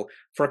still,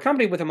 for a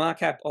company with a market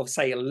cap of,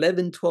 say,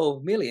 11,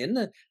 12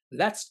 million,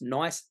 that's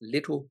nice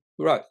little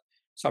growth.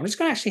 So I'm just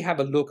going to actually have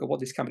a look at what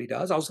this company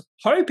does. I was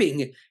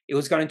hoping it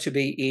was going to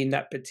be in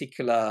that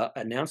particular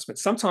announcement.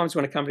 Sometimes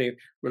when a company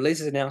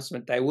releases an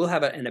announcement, they will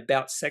have an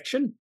about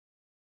section.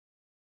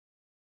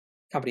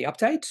 Company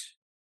update.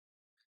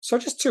 So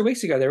just 2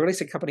 weeks ago, they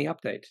released a company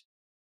update.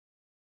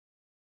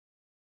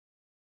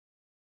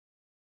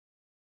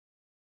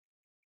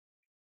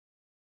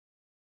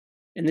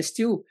 And they're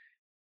still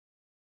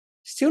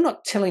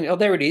not telling me. Oh,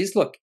 there it is.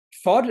 Look,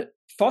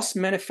 Foss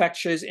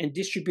manufactures and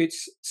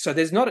distributes. So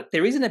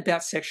there is an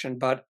about section,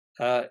 but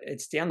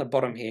it's down the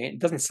bottom here. It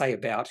doesn't say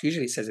about.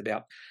 Usually it says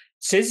about. It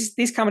says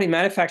this company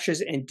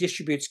manufactures and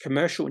distributes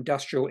commercial,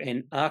 industrial,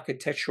 and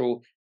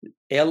architectural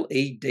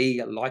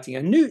LED lighting.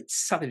 I knew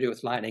it's something to do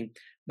with lighting,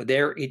 but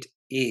there it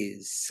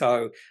is.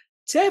 So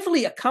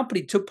definitely a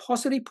company to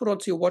possibly put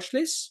onto your watch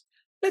list.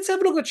 Let's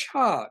have a look at the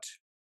chart.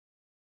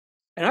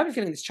 And I have a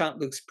feeling this chart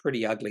looks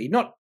pretty ugly.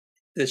 Not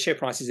the share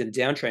price is in a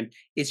downtrend.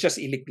 It's just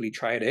illiquidly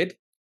traded.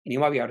 And you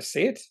might be able to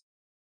see it.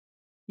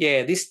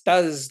 Yeah, this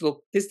does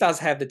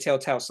have the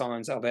telltale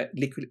signs of a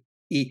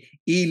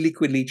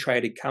illiquidly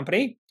traded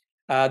company.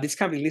 This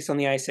company listed on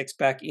the ASX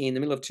back in the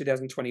middle of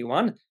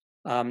 2021,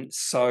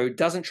 so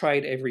doesn't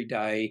trade every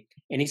day.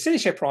 And you see the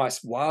share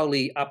price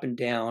wildly up and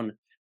down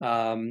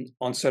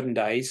on certain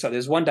days. So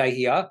there's one day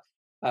here,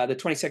 the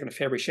 22nd of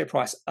February, share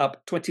price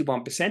up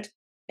 21%.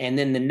 And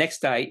then the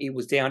next day, it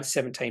was down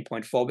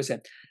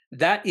 17.4%.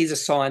 That is a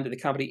sign that the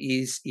company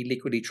is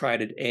illiquidly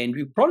traded. And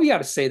you'll probably be able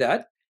to see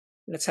that.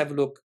 Let's have a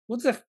look. Well,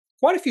 there's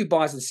quite a few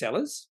buyers and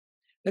sellers.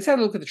 Let's have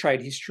a look at the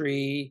trade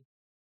history.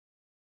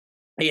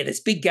 Yeah,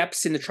 there's big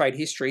gaps in the trade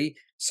history.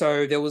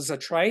 So there was a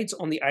trades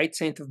on the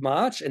 18th of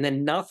March and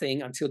then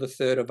nothing until the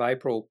 3rd of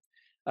April.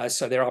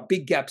 So there are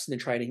big gaps in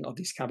the trading of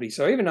this company.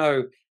 So even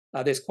though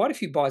there's quite a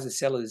few buyers and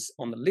sellers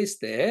on the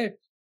list there,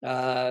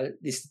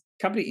 this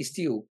company is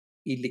still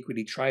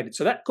illiquidly traded.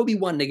 So that could be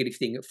one negative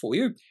thing for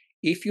you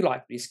if you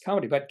like this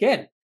company. But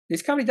again,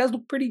 this company does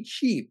look pretty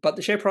cheap, but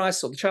the share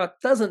price or the chart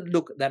doesn't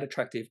look that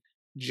attractive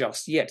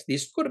just yet.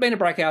 This could have been a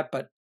breakout,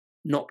 but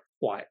not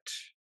quite.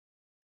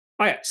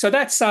 Okay, so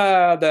that's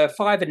the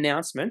 5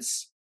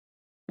 announcements.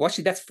 Well,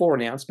 actually, that's 4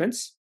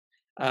 announcements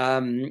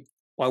I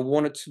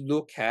wanted to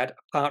look at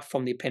apart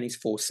from the Appendix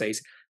 4Cs.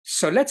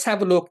 So let's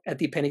have a look at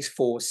the Appendix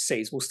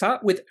 4Cs. We'll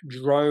start with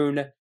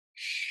Droneshield.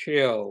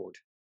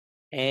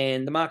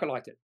 And the market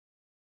liked it.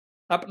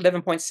 Up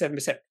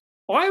 11.7%.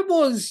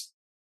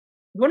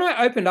 When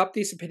I opened up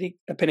this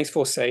Appendix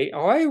 4C,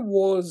 I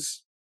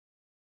was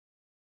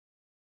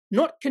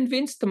not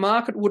convinced the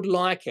market would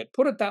like it,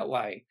 put it that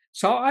way.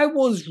 So I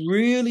was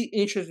really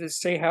interested to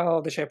see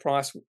how the share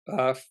price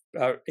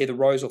either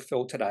rose or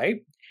fell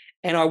today.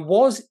 And I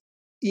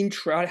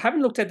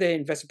haven't looked at the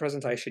investor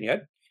presentation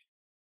yet.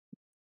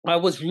 I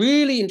was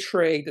really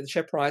intrigued that the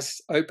share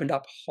price opened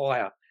up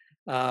higher.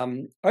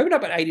 Opened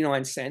up at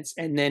 89 cents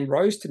and then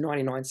rose to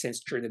 99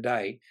 cents during the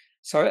day.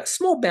 So a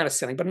small amount of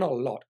selling, but not a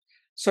lot.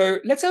 So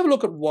let's have a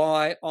look at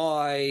why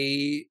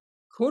I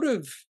could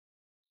have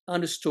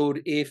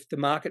understood if the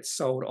market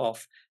sold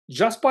off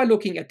just by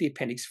looking at the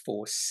Appendix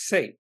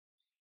 4C,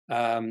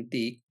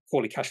 the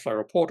quarterly cash flow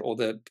report or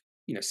the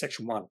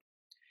Section 1.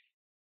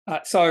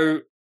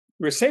 So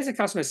receipts of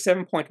customers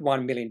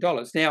 $7.1 million.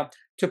 Now,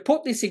 to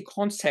put this in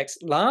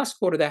context, last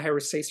quarter they had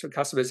receipts from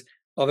customers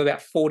of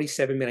about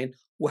 47 million.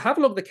 We'll have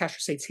a look at the cash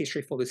receipts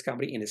history for this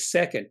company in a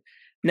second.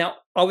 Now,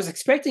 I was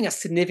expecting a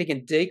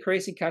significant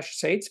decrease in cash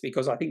receipts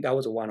because I think that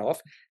was a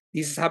one-off.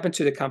 This has happened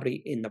to the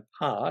company in the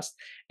past,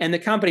 and the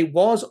company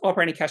was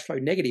operating cash flow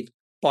negative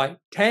by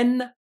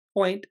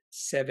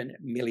 $10.7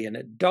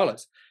 million.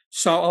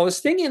 So I was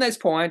thinking at this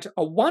point,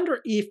 I wonder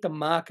if the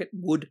market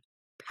would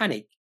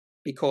panic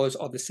because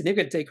of the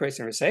significant decrease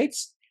in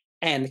receipts,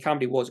 and the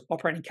company was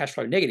operating cash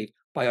flow negative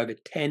by over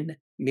 $10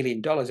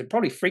 million, and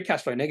probably free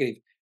cash flow negative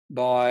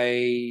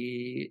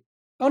by,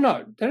 oh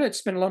no, they don't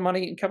spend a lot of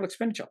money in capital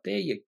expenditure. There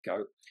you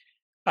go.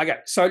 Okay,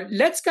 so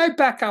let's go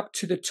back up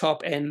to the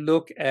top and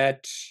look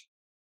at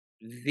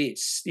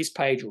this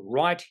page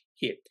right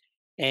here.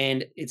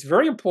 And it's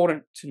very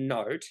important to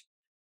note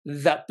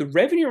that the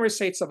revenue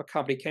receipts of a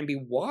company can be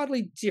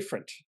wildly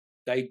different.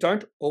 They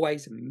don't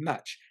always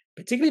match,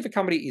 particularly if a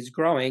company is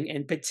growing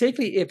and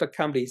particularly if a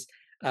company's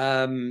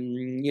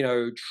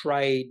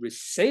trade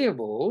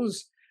receivables.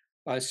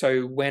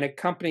 So when a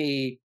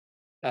company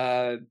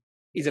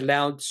is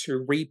allowed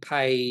to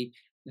repay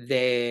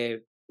their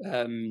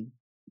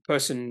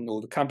person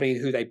or the company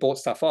who they bought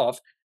stuff off,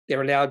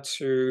 they're allowed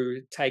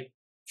to take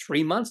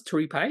 3 months to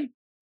repay.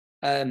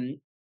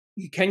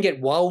 You can get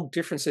wild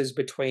differences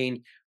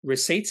between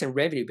receipts and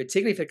revenue,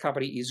 particularly if the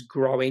company is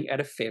growing at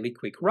a fairly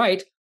quick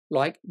rate,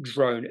 like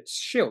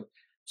Droneshield.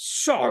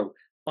 So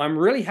I'm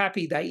really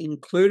happy they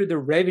included the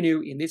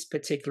revenue in this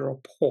particular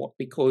report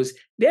because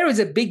there is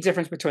a big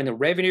difference between the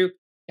revenue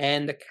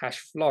and the cash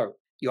flow,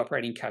 the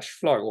operating cash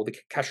flow, or the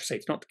cash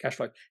receipts, not the cash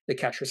flow, the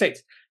cash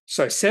receipts.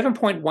 So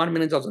 $7.1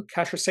 million of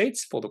cash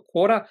receipts for the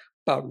quarter,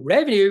 but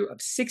revenue of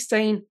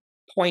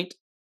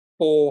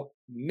 $16.4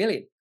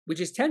 million, which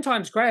is 10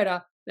 times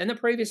greater than the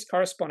previous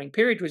corresponding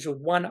period, which was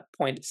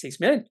 $1.6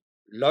 million.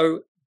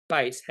 Low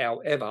base,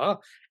 however,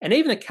 and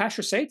even the cash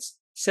receipts,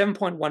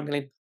 $7.1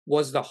 million,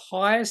 was the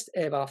highest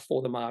ever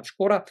for the March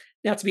quarter.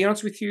 Now, to be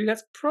honest with you,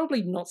 that's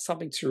probably not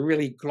something to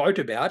really gloat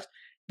about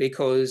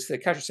because the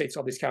cash receipts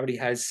of this company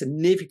has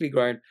significantly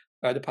grown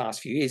over the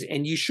past few years.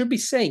 And you should be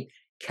seeing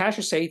cash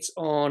receipts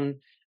on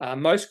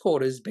most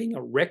quarters being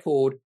a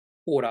record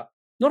quarter,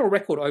 not a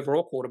record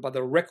overall quarter, but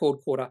the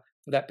record quarter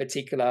for that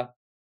particular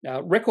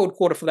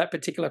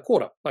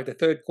quarter, like the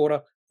third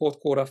quarter, fourth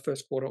quarter,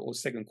 first quarter, or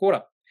second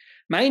quarter.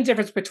 Main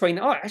difference between,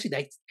 they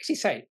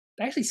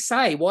actually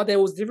say why there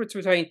was a difference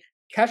between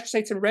cash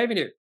receipts and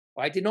revenue.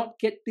 I did not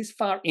get this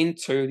far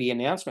into the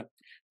announcement.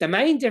 The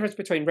main difference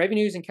between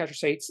revenues and cash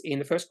receipts in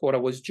the first quarter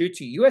was due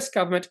to US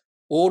government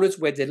orders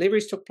where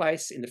deliveries took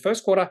place in the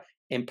first quarter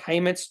and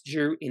payments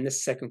due in the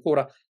second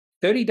quarter,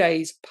 30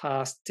 days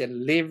past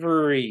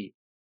delivery.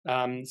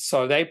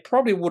 So they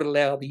probably would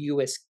allow the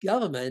US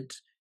government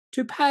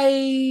to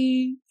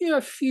pay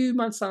a few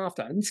months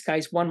after. In this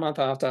case, 1 month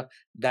after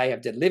they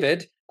have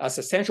delivered, a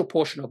substantial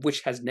portion of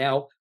which has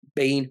now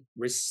been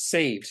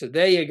received. So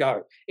there you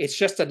go. It's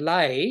just a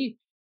delay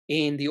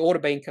in the order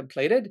being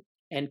completed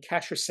and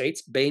cash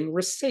receipts being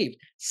received.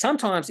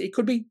 Sometimes it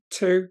could be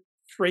 2-3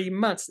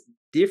 months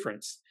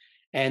difference.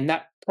 And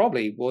that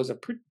probably was a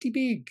pretty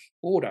big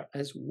order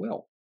as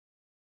well.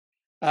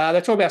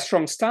 They talk about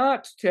strong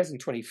start,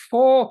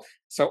 2024.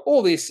 So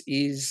all this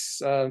is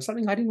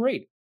something I didn't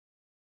read.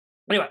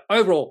 Anyway,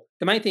 overall,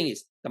 the main thing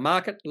is the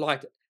market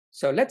liked it.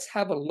 So let's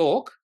have a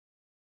look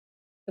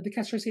at the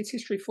cash receipts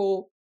history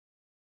for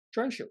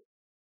Droneshield.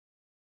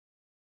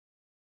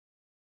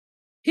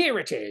 Here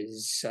it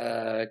is,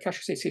 cash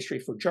receipts history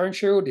for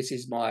Droneshield. This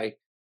is my, I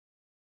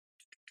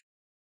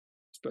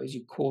suppose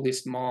you call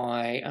this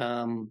my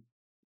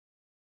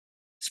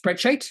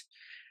spreadsheet.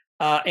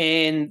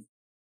 And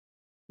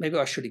maybe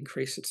I should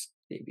increase it.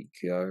 There we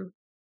go.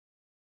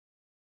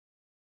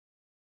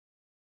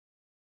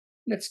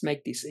 Let's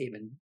make this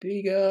even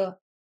bigger.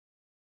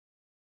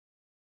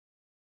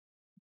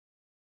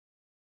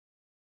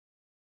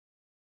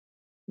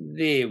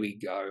 There we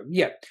go.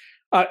 Yeah.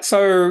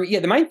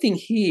 The main thing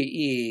here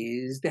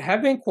is there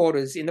have been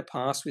quarters in the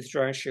past with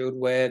Droneshield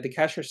where the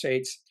cash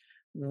receipts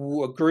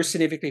grew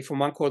significantly from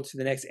one quarter to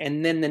the next,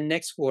 and then the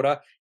next quarter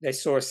they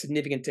saw a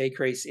significant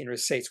decrease in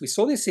receipts. We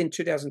saw this in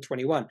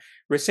 2021.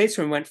 Receipts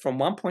went from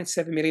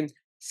 1.7 million,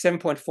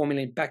 7.4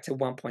 million back to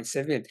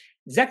 1.7 million.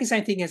 Exactly the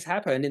same thing has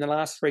happened in the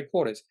last 3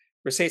 quarters.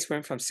 Receipts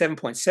went from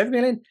 7.7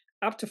 million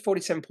up to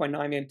 47.9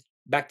 million,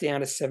 back down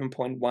to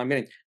 7.1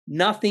 million.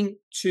 Nothing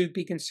to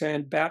be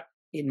concerned about,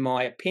 in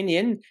my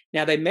opinion.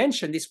 Now, they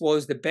mentioned this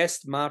was the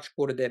best March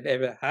quarter they've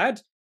ever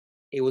had.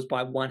 It was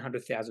by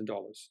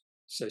 $100,000.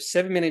 So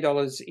 $7 million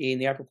in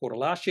the April quarter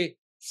last year,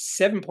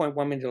 $7.1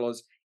 million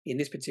in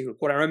this particular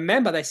quarter. I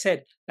remember they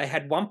said they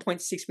had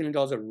 $1.6 million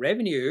of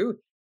revenue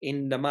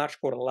in the March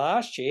quarter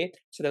last year.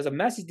 So there's a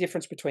massive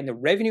difference between the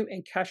revenue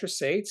and cash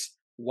receipts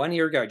 1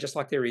 year ago, just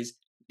like there is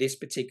this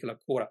particular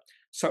quarter.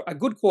 So a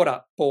good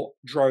quarter for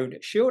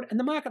Droneshield, and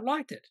the market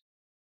liked it.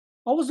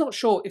 I was not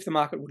sure if the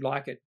market would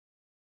like it.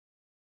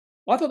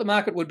 I thought the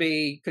market would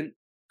be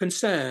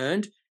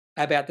concerned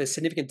about the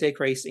significant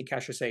decrease in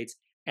cash receipts,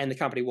 and the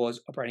company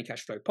was operating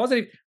cash flow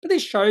positive. But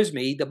this shows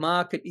me the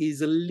market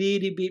is a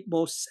little bit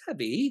more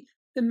savvy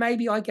than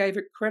maybe I gave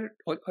it credit,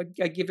 or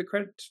I give it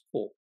credit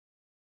for.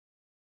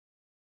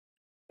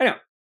 Anyway,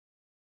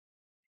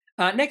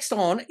 next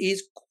on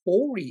is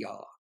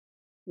Qoria.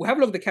 We'll have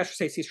a look at the cash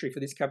receipts history for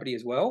this company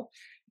as well.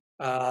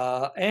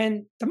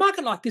 And the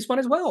market liked this one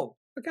as well.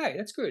 Okay,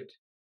 that's good.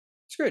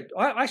 It's good.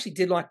 I actually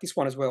did like this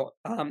one as well.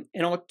 And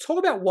I'll talk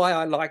about why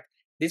I like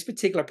this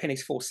particular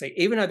Appendix 4C,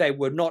 even though they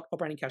were not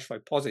operating cash flow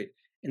positive.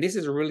 And this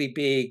is a really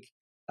big,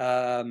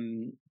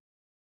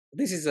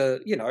 this is a,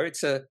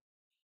 it's a,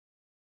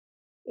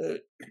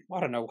 I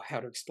don't know how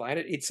to explain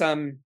it. It's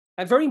a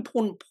very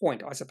important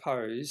point, I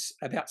suppose,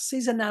 about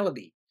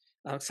seasonality.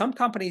 Some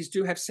companies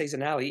do have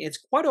seasonality. It's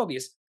quite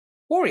obvious.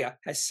 Qoria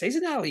has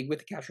seasonality with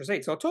the cash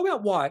receipts. So I'll talk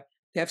about why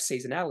they have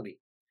seasonality.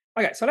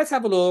 Okay, so let's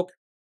have a look.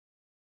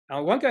 I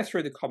won't go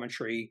through the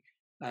commentary.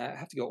 I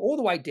have to go all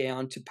the way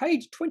down to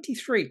page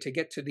 23 to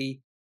get to the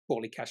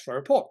quarterly cash flow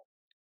report.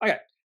 Okay,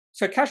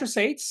 so cash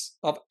receipts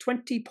of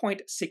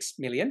 20.6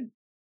 million.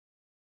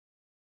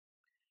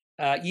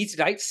 Year to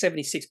date,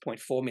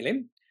 76.4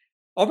 million.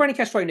 Operating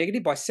cash flow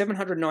negative by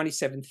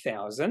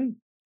 797,000,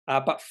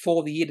 but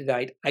for the year to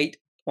date,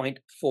 8.4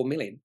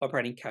 million.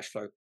 Operating cash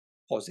flow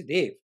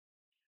positive.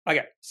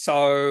 Okay,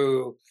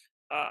 so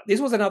this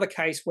was another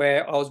case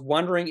where I was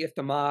wondering if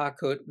the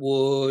market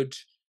would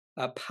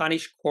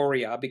punish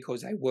Qoria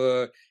because they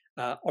were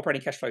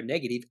operating cash flow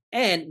negative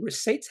and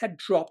receipts had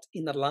dropped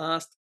in the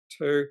last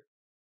 2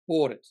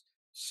 quarters.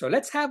 So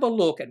let's have a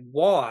look at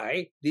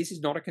why this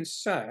is not a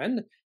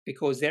concern,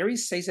 because there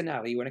is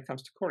seasonality when it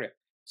comes to Qoria.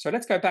 So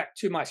let's go back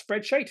to my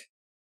spreadsheet.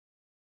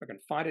 If I can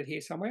find it here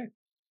somewhere.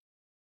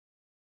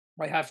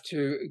 I have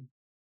to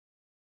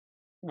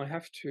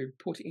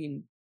put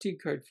in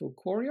dig code for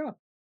Qoria.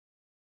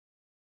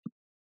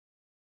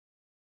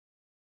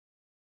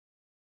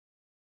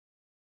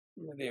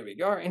 There we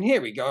go. And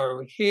here we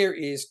go. Here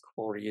is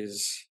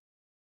Qoria's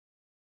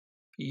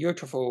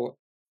beautiful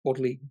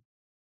quarterly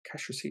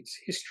cash receipts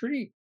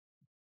history.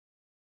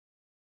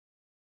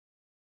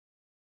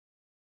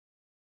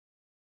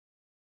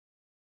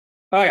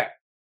 Okay.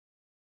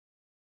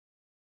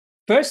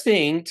 First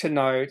thing to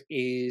note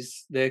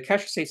is the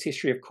cash receipts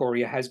history of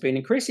Qoria has been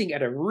increasing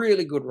at a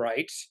really good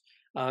rate.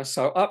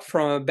 So up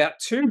from about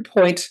 $2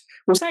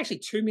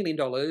 million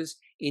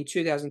in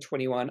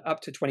 2021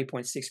 up to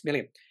 20.6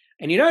 million.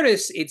 And you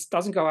notice it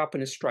doesn't go up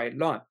in a straight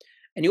line.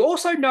 And you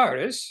also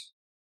notice,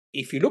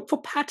 if you look for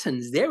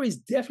patterns, there is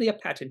definitely a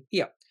pattern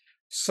here.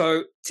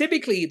 So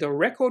typically the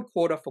record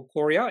quarter for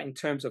Qoria in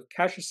terms of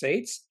cash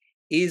receipts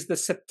is the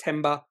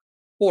September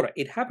quarter.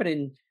 It happened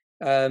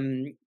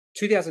in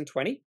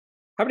 2020,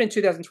 happened in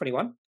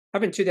 2021,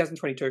 happened in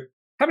 2022,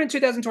 happened in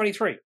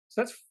 2023.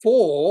 So that's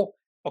 4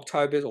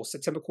 October's or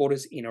September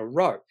quarters in a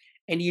row.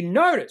 And you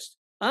noticed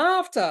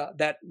after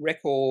that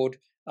record,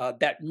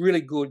 that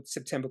really good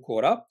September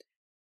quarter,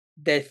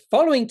 the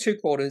following two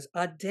quarters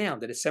are down.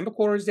 The December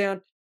quarter is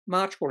down,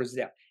 March quarter is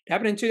down. It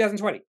happened in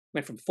 2020.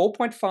 Went from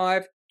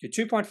 4.5 to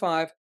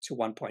 2.5 to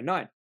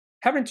 1.9.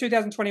 Happened in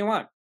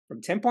 2021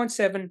 from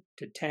 10.7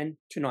 to 10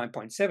 to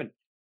 9.7.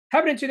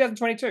 Happened in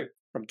 2022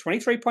 from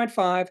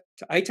 23.5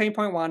 to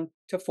 18.1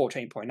 to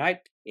 14.8.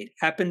 It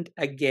happened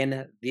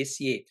again this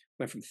year.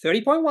 Went from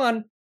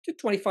 30.1 to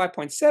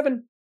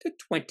 25.7 to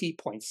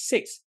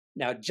 20.6.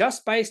 Now,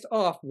 just based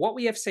off what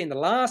we have seen the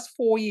last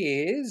 4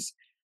 years,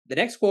 the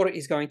next quarter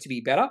is going to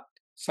be better.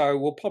 So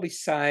we'll probably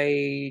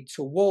say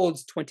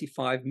towards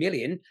 25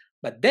 million.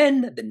 But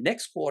then the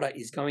next quarter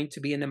is going to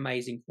be an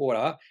amazing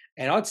quarter.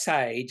 And I'd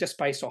say just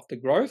based off the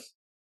growth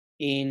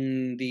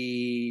in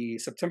the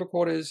September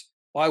quarters,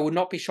 I would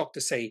not be shocked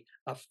to see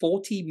a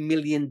 $40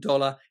 million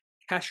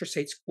cash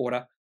receipts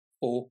quarter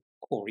for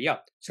Qoria.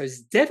 So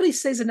it's definitely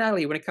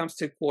seasonality when it comes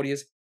to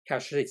Qoria's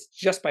cash receipts,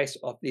 just based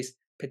off this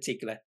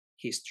particular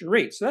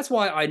history. So that's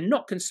why I'm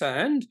not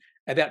concerned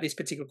about this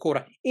particular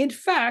quarter. In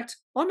fact,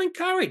 I'm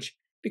encouraged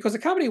because the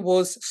company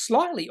was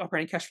slightly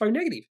operating cash flow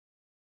negative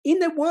in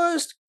the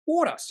worst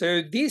quarter.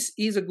 So this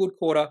is a good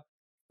quarter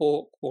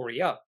for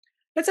Qoria.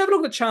 Let's have a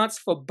look at the charts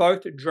for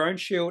both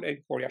Droneshield and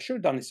Qoria. I should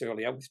have done this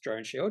earlier with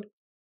Droneshield.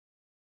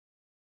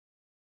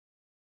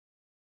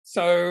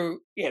 So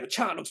yeah, the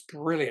chart looks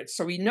brilliant.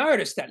 So we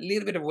noticed that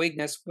little bit of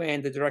weakness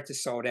when the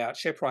directors sold out.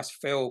 Share price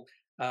fell.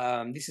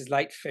 This is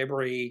late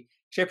February.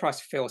 Share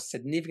price fell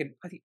significant.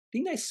 I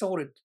think they sold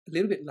it a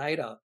little bit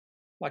later,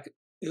 like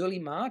early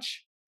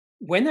March.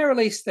 When they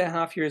released their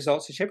half-year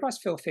results, the share price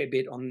fell a fair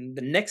bit on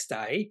the next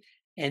day,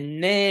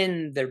 and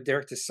then the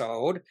directors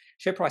sold.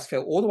 Share price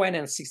fell all the way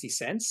down to 60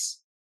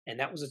 cents, and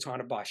that was the time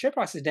to buy. Share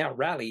price has now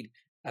rallied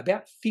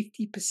about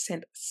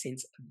 50%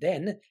 since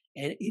then,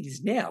 and it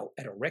is now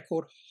at a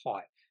record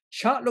high.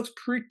 Chart looks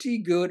pretty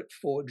good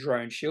for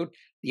Droneshield.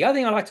 The other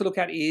thing I like to look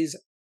at is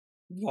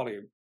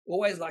volume.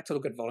 Always like to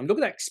look at volume. Look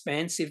at that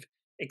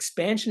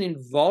expansion in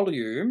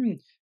volume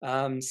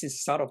since the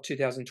start of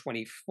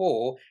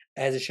 2024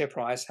 as the share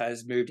price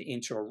has moved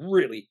into a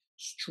really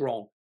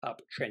strong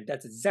uptrend.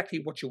 That's exactly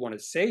what you want to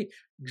see.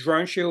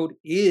 Droneshield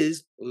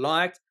is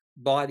liked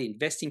by the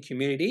investing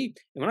community.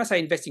 And when I say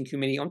investing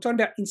community, I'm talking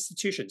about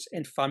institutions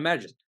and fund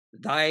managers.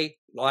 They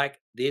like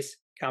this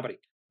company.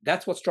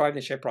 That's what's driving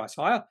the share price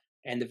higher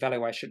and the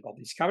valuation of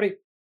this company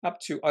up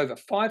to over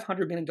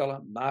 $500 million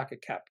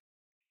market cap.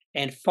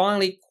 And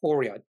finally,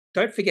 Qoria.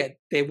 Don't forget,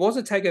 there was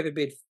a takeover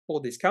bid for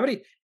this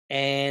company,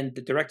 and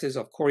the directors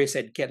of Qoria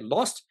said, get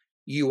lost.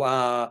 You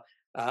are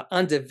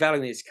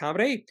undervaluing this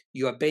company.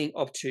 You are being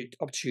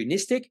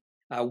opportunistic.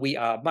 We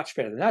are much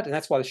better than that, and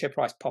that's why the share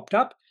price popped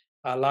up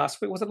last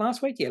week. Was it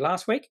last week? Yeah,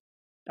 last week.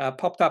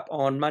 Popped up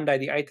on Monday,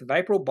 the 8th of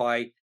April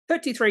by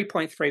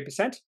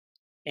 33.3%,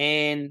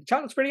 and the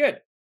chart looks pretty good.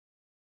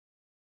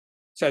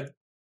 So,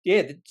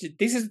 yeah,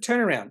 this is a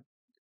turnaround.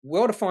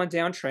 Well-defined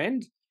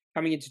downtrend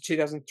coming into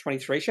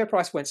 2023. Share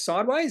price went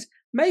sideways,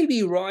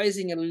 maybe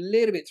rising a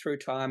little bit through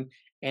time,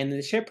 and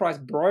the share price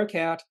broke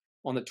out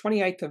on the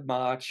 28th of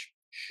March.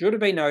 Should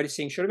have been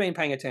noticing, should have been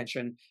paying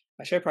attention.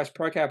 A share price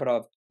broke out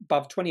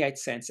above 28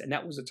 cents, and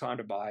that was the time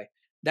to buy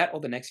that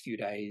or the next few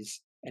days.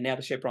 And now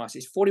the share price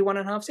is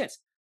 41.5 cents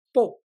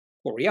for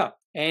Qoria.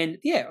 And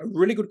yeah, a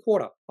really good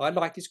quarter. I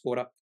like this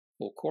quarter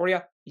for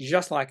Qoria,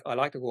 just like I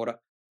like the quarter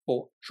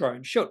for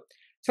Droneshield.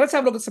 So let's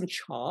have a look at some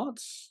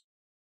charts.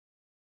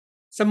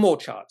 Some more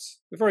charts.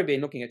 We've already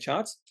been looking at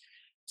charts.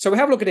 So we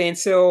have a look at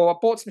Ansell. I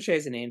bought some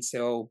shares in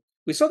Ansell.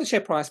 We saw the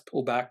share price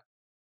pull back.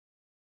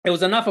 It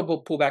was enough of a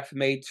pullback for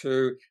me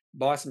to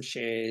buy some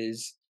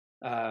shares.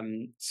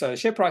 So the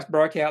share price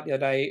broke out the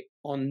other day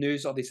on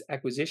news of this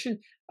acquisition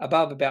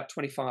above about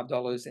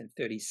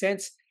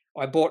 $25.30.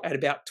 I bought at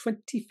about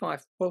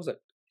 25. What was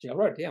it? I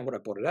wrote it down what I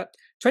bought it at.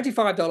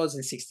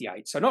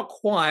 $25.68. So not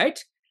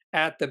quite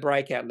at the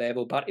breakout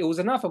level, but it was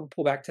enough of a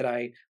pullback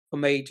today for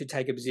me to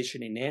take a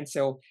position in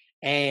Ansell.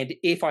 And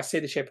if I see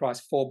the share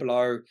price fall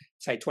below,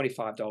 say,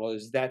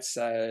 $25, that's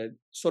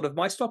sort of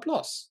my stop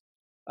loss.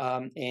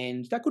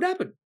 And that could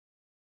happen.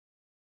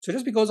 So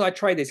just because I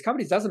trade these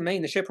companies doesn't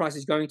mean the share price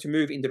is going to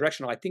move in the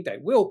direction I think they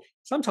will.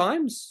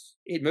 Sometimes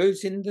it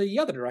moves in the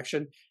other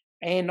direction,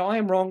 and I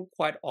am wrong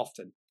quite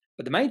often.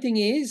 But the main thing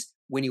is,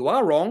 when you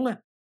are wrong,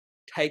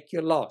 take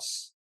your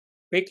loss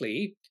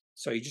quickly.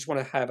 So you just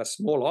want to have a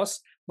small loss.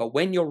 But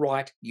when you're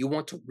right, you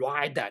want to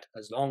ride that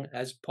as long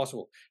as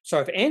possible. So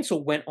if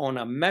Ansell went on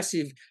a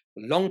massive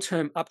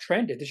long-term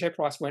uptrend, if the share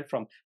price went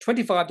from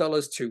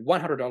 $25 to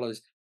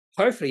 $100,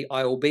 hopefully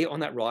I will be on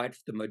that ride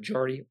for the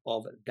majority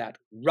of that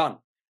run.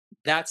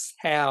 That's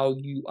how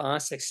you are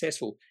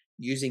successful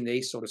using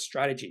these sort of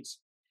strategies.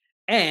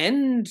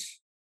 And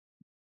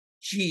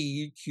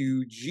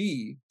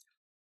GQG,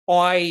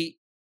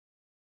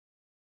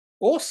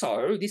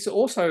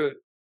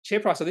 share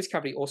price of this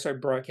company also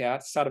broke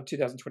out start of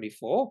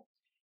 2024.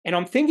 And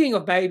I'm thinking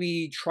of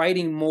maybe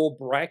trading more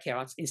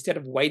breakouts instead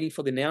of waiting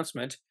for the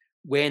announcement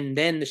when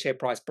then the share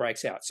price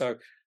breaks out. So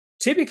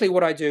typically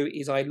what I do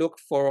is I look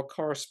for a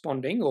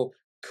corresponding or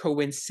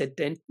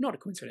corresponding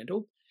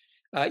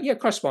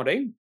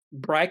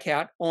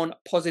breakout on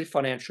positive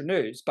financial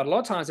news. But a lot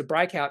of times the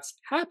breakouts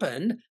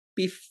happen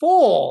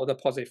before the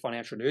positive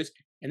financial news.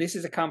 And this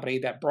is a company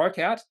that broke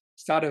out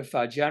start of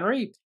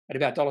January at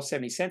about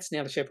 $1.70.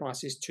 Now the share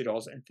price is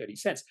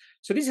 $2.30.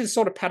 So this is the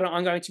sort of pattern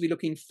I'm going to be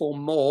looking for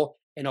more,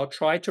 and I'll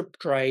try to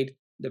trade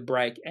the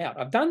breakout.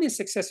 I've done this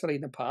successfully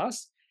in the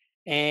past,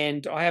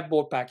 and I have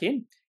bought back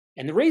in.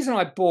 And the reason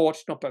I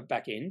bought, not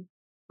back in,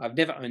 I've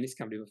never owned this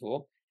company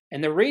before.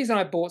 And the reason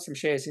I bought some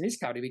shares in this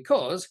company,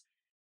 because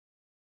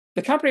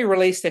the company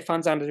released their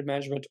funds under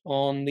management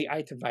on the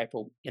 8th of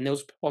April, and there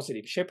was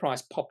positive. Share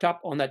price popped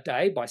up on that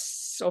day by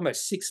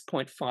almost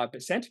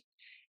 6.5%.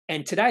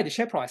 And today the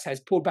share price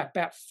has pulled back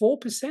about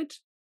 4%.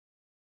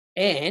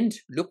 And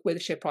look where the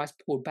share price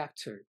pulled back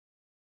to.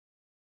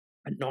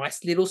 A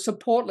nice little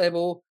support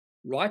level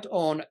right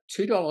on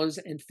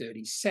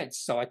 $2.30.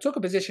 So I took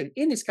a position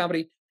in this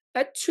company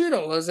at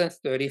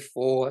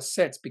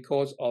 $2.34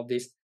 because of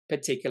this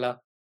particular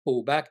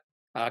pullback.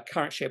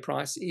 Current share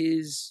price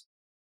is,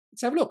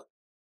 let's have a look.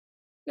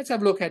 Let's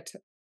have a look at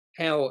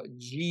how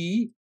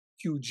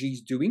QG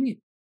is doing.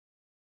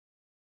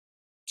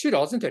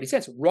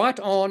 $2.30, right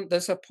on the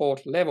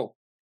support level.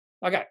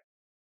 Okay.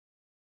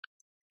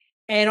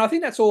 And I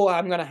think that's all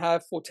I'm going to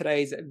have for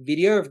today's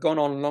video. I've gone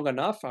on long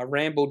enough. I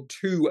rambled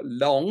too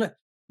long,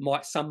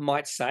 some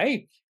might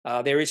say.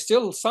 There is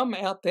still some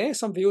out there,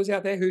 some viewers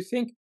out there who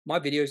think my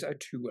videos are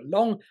too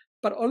long.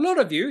 But a lot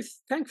of you,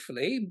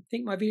 thankfully,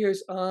 think my videos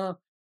are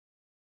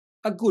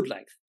a good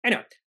length.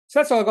 Anyway, so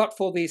that's all I got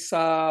for this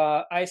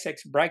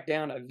ASX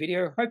breakdown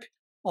video. Hope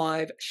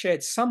I've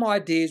shared some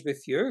ideas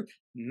with you.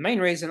 Main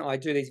reason I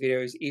do these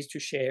videos is to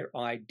share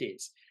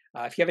ideas.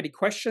 If you have any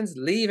questions,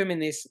 leave them in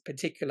this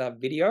particular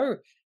video,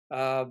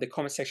 the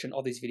comment section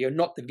of this video,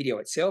 not the video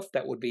itself.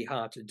 That would be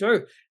hard to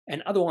do.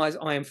 And otherwise,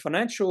 I'm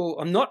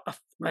not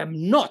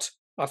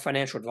a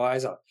financial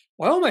advisor.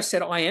 I almost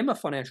said I am a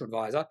financial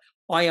advisor.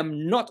 I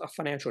am not a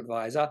financial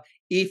advisor.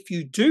 If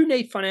you do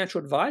need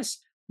financial advice,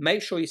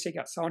 make sure you seek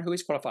out someone who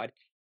is qualified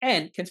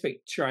and can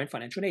speak to your own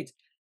financial needs.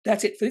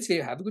 That's it for this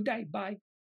video. Have a good day. Bye.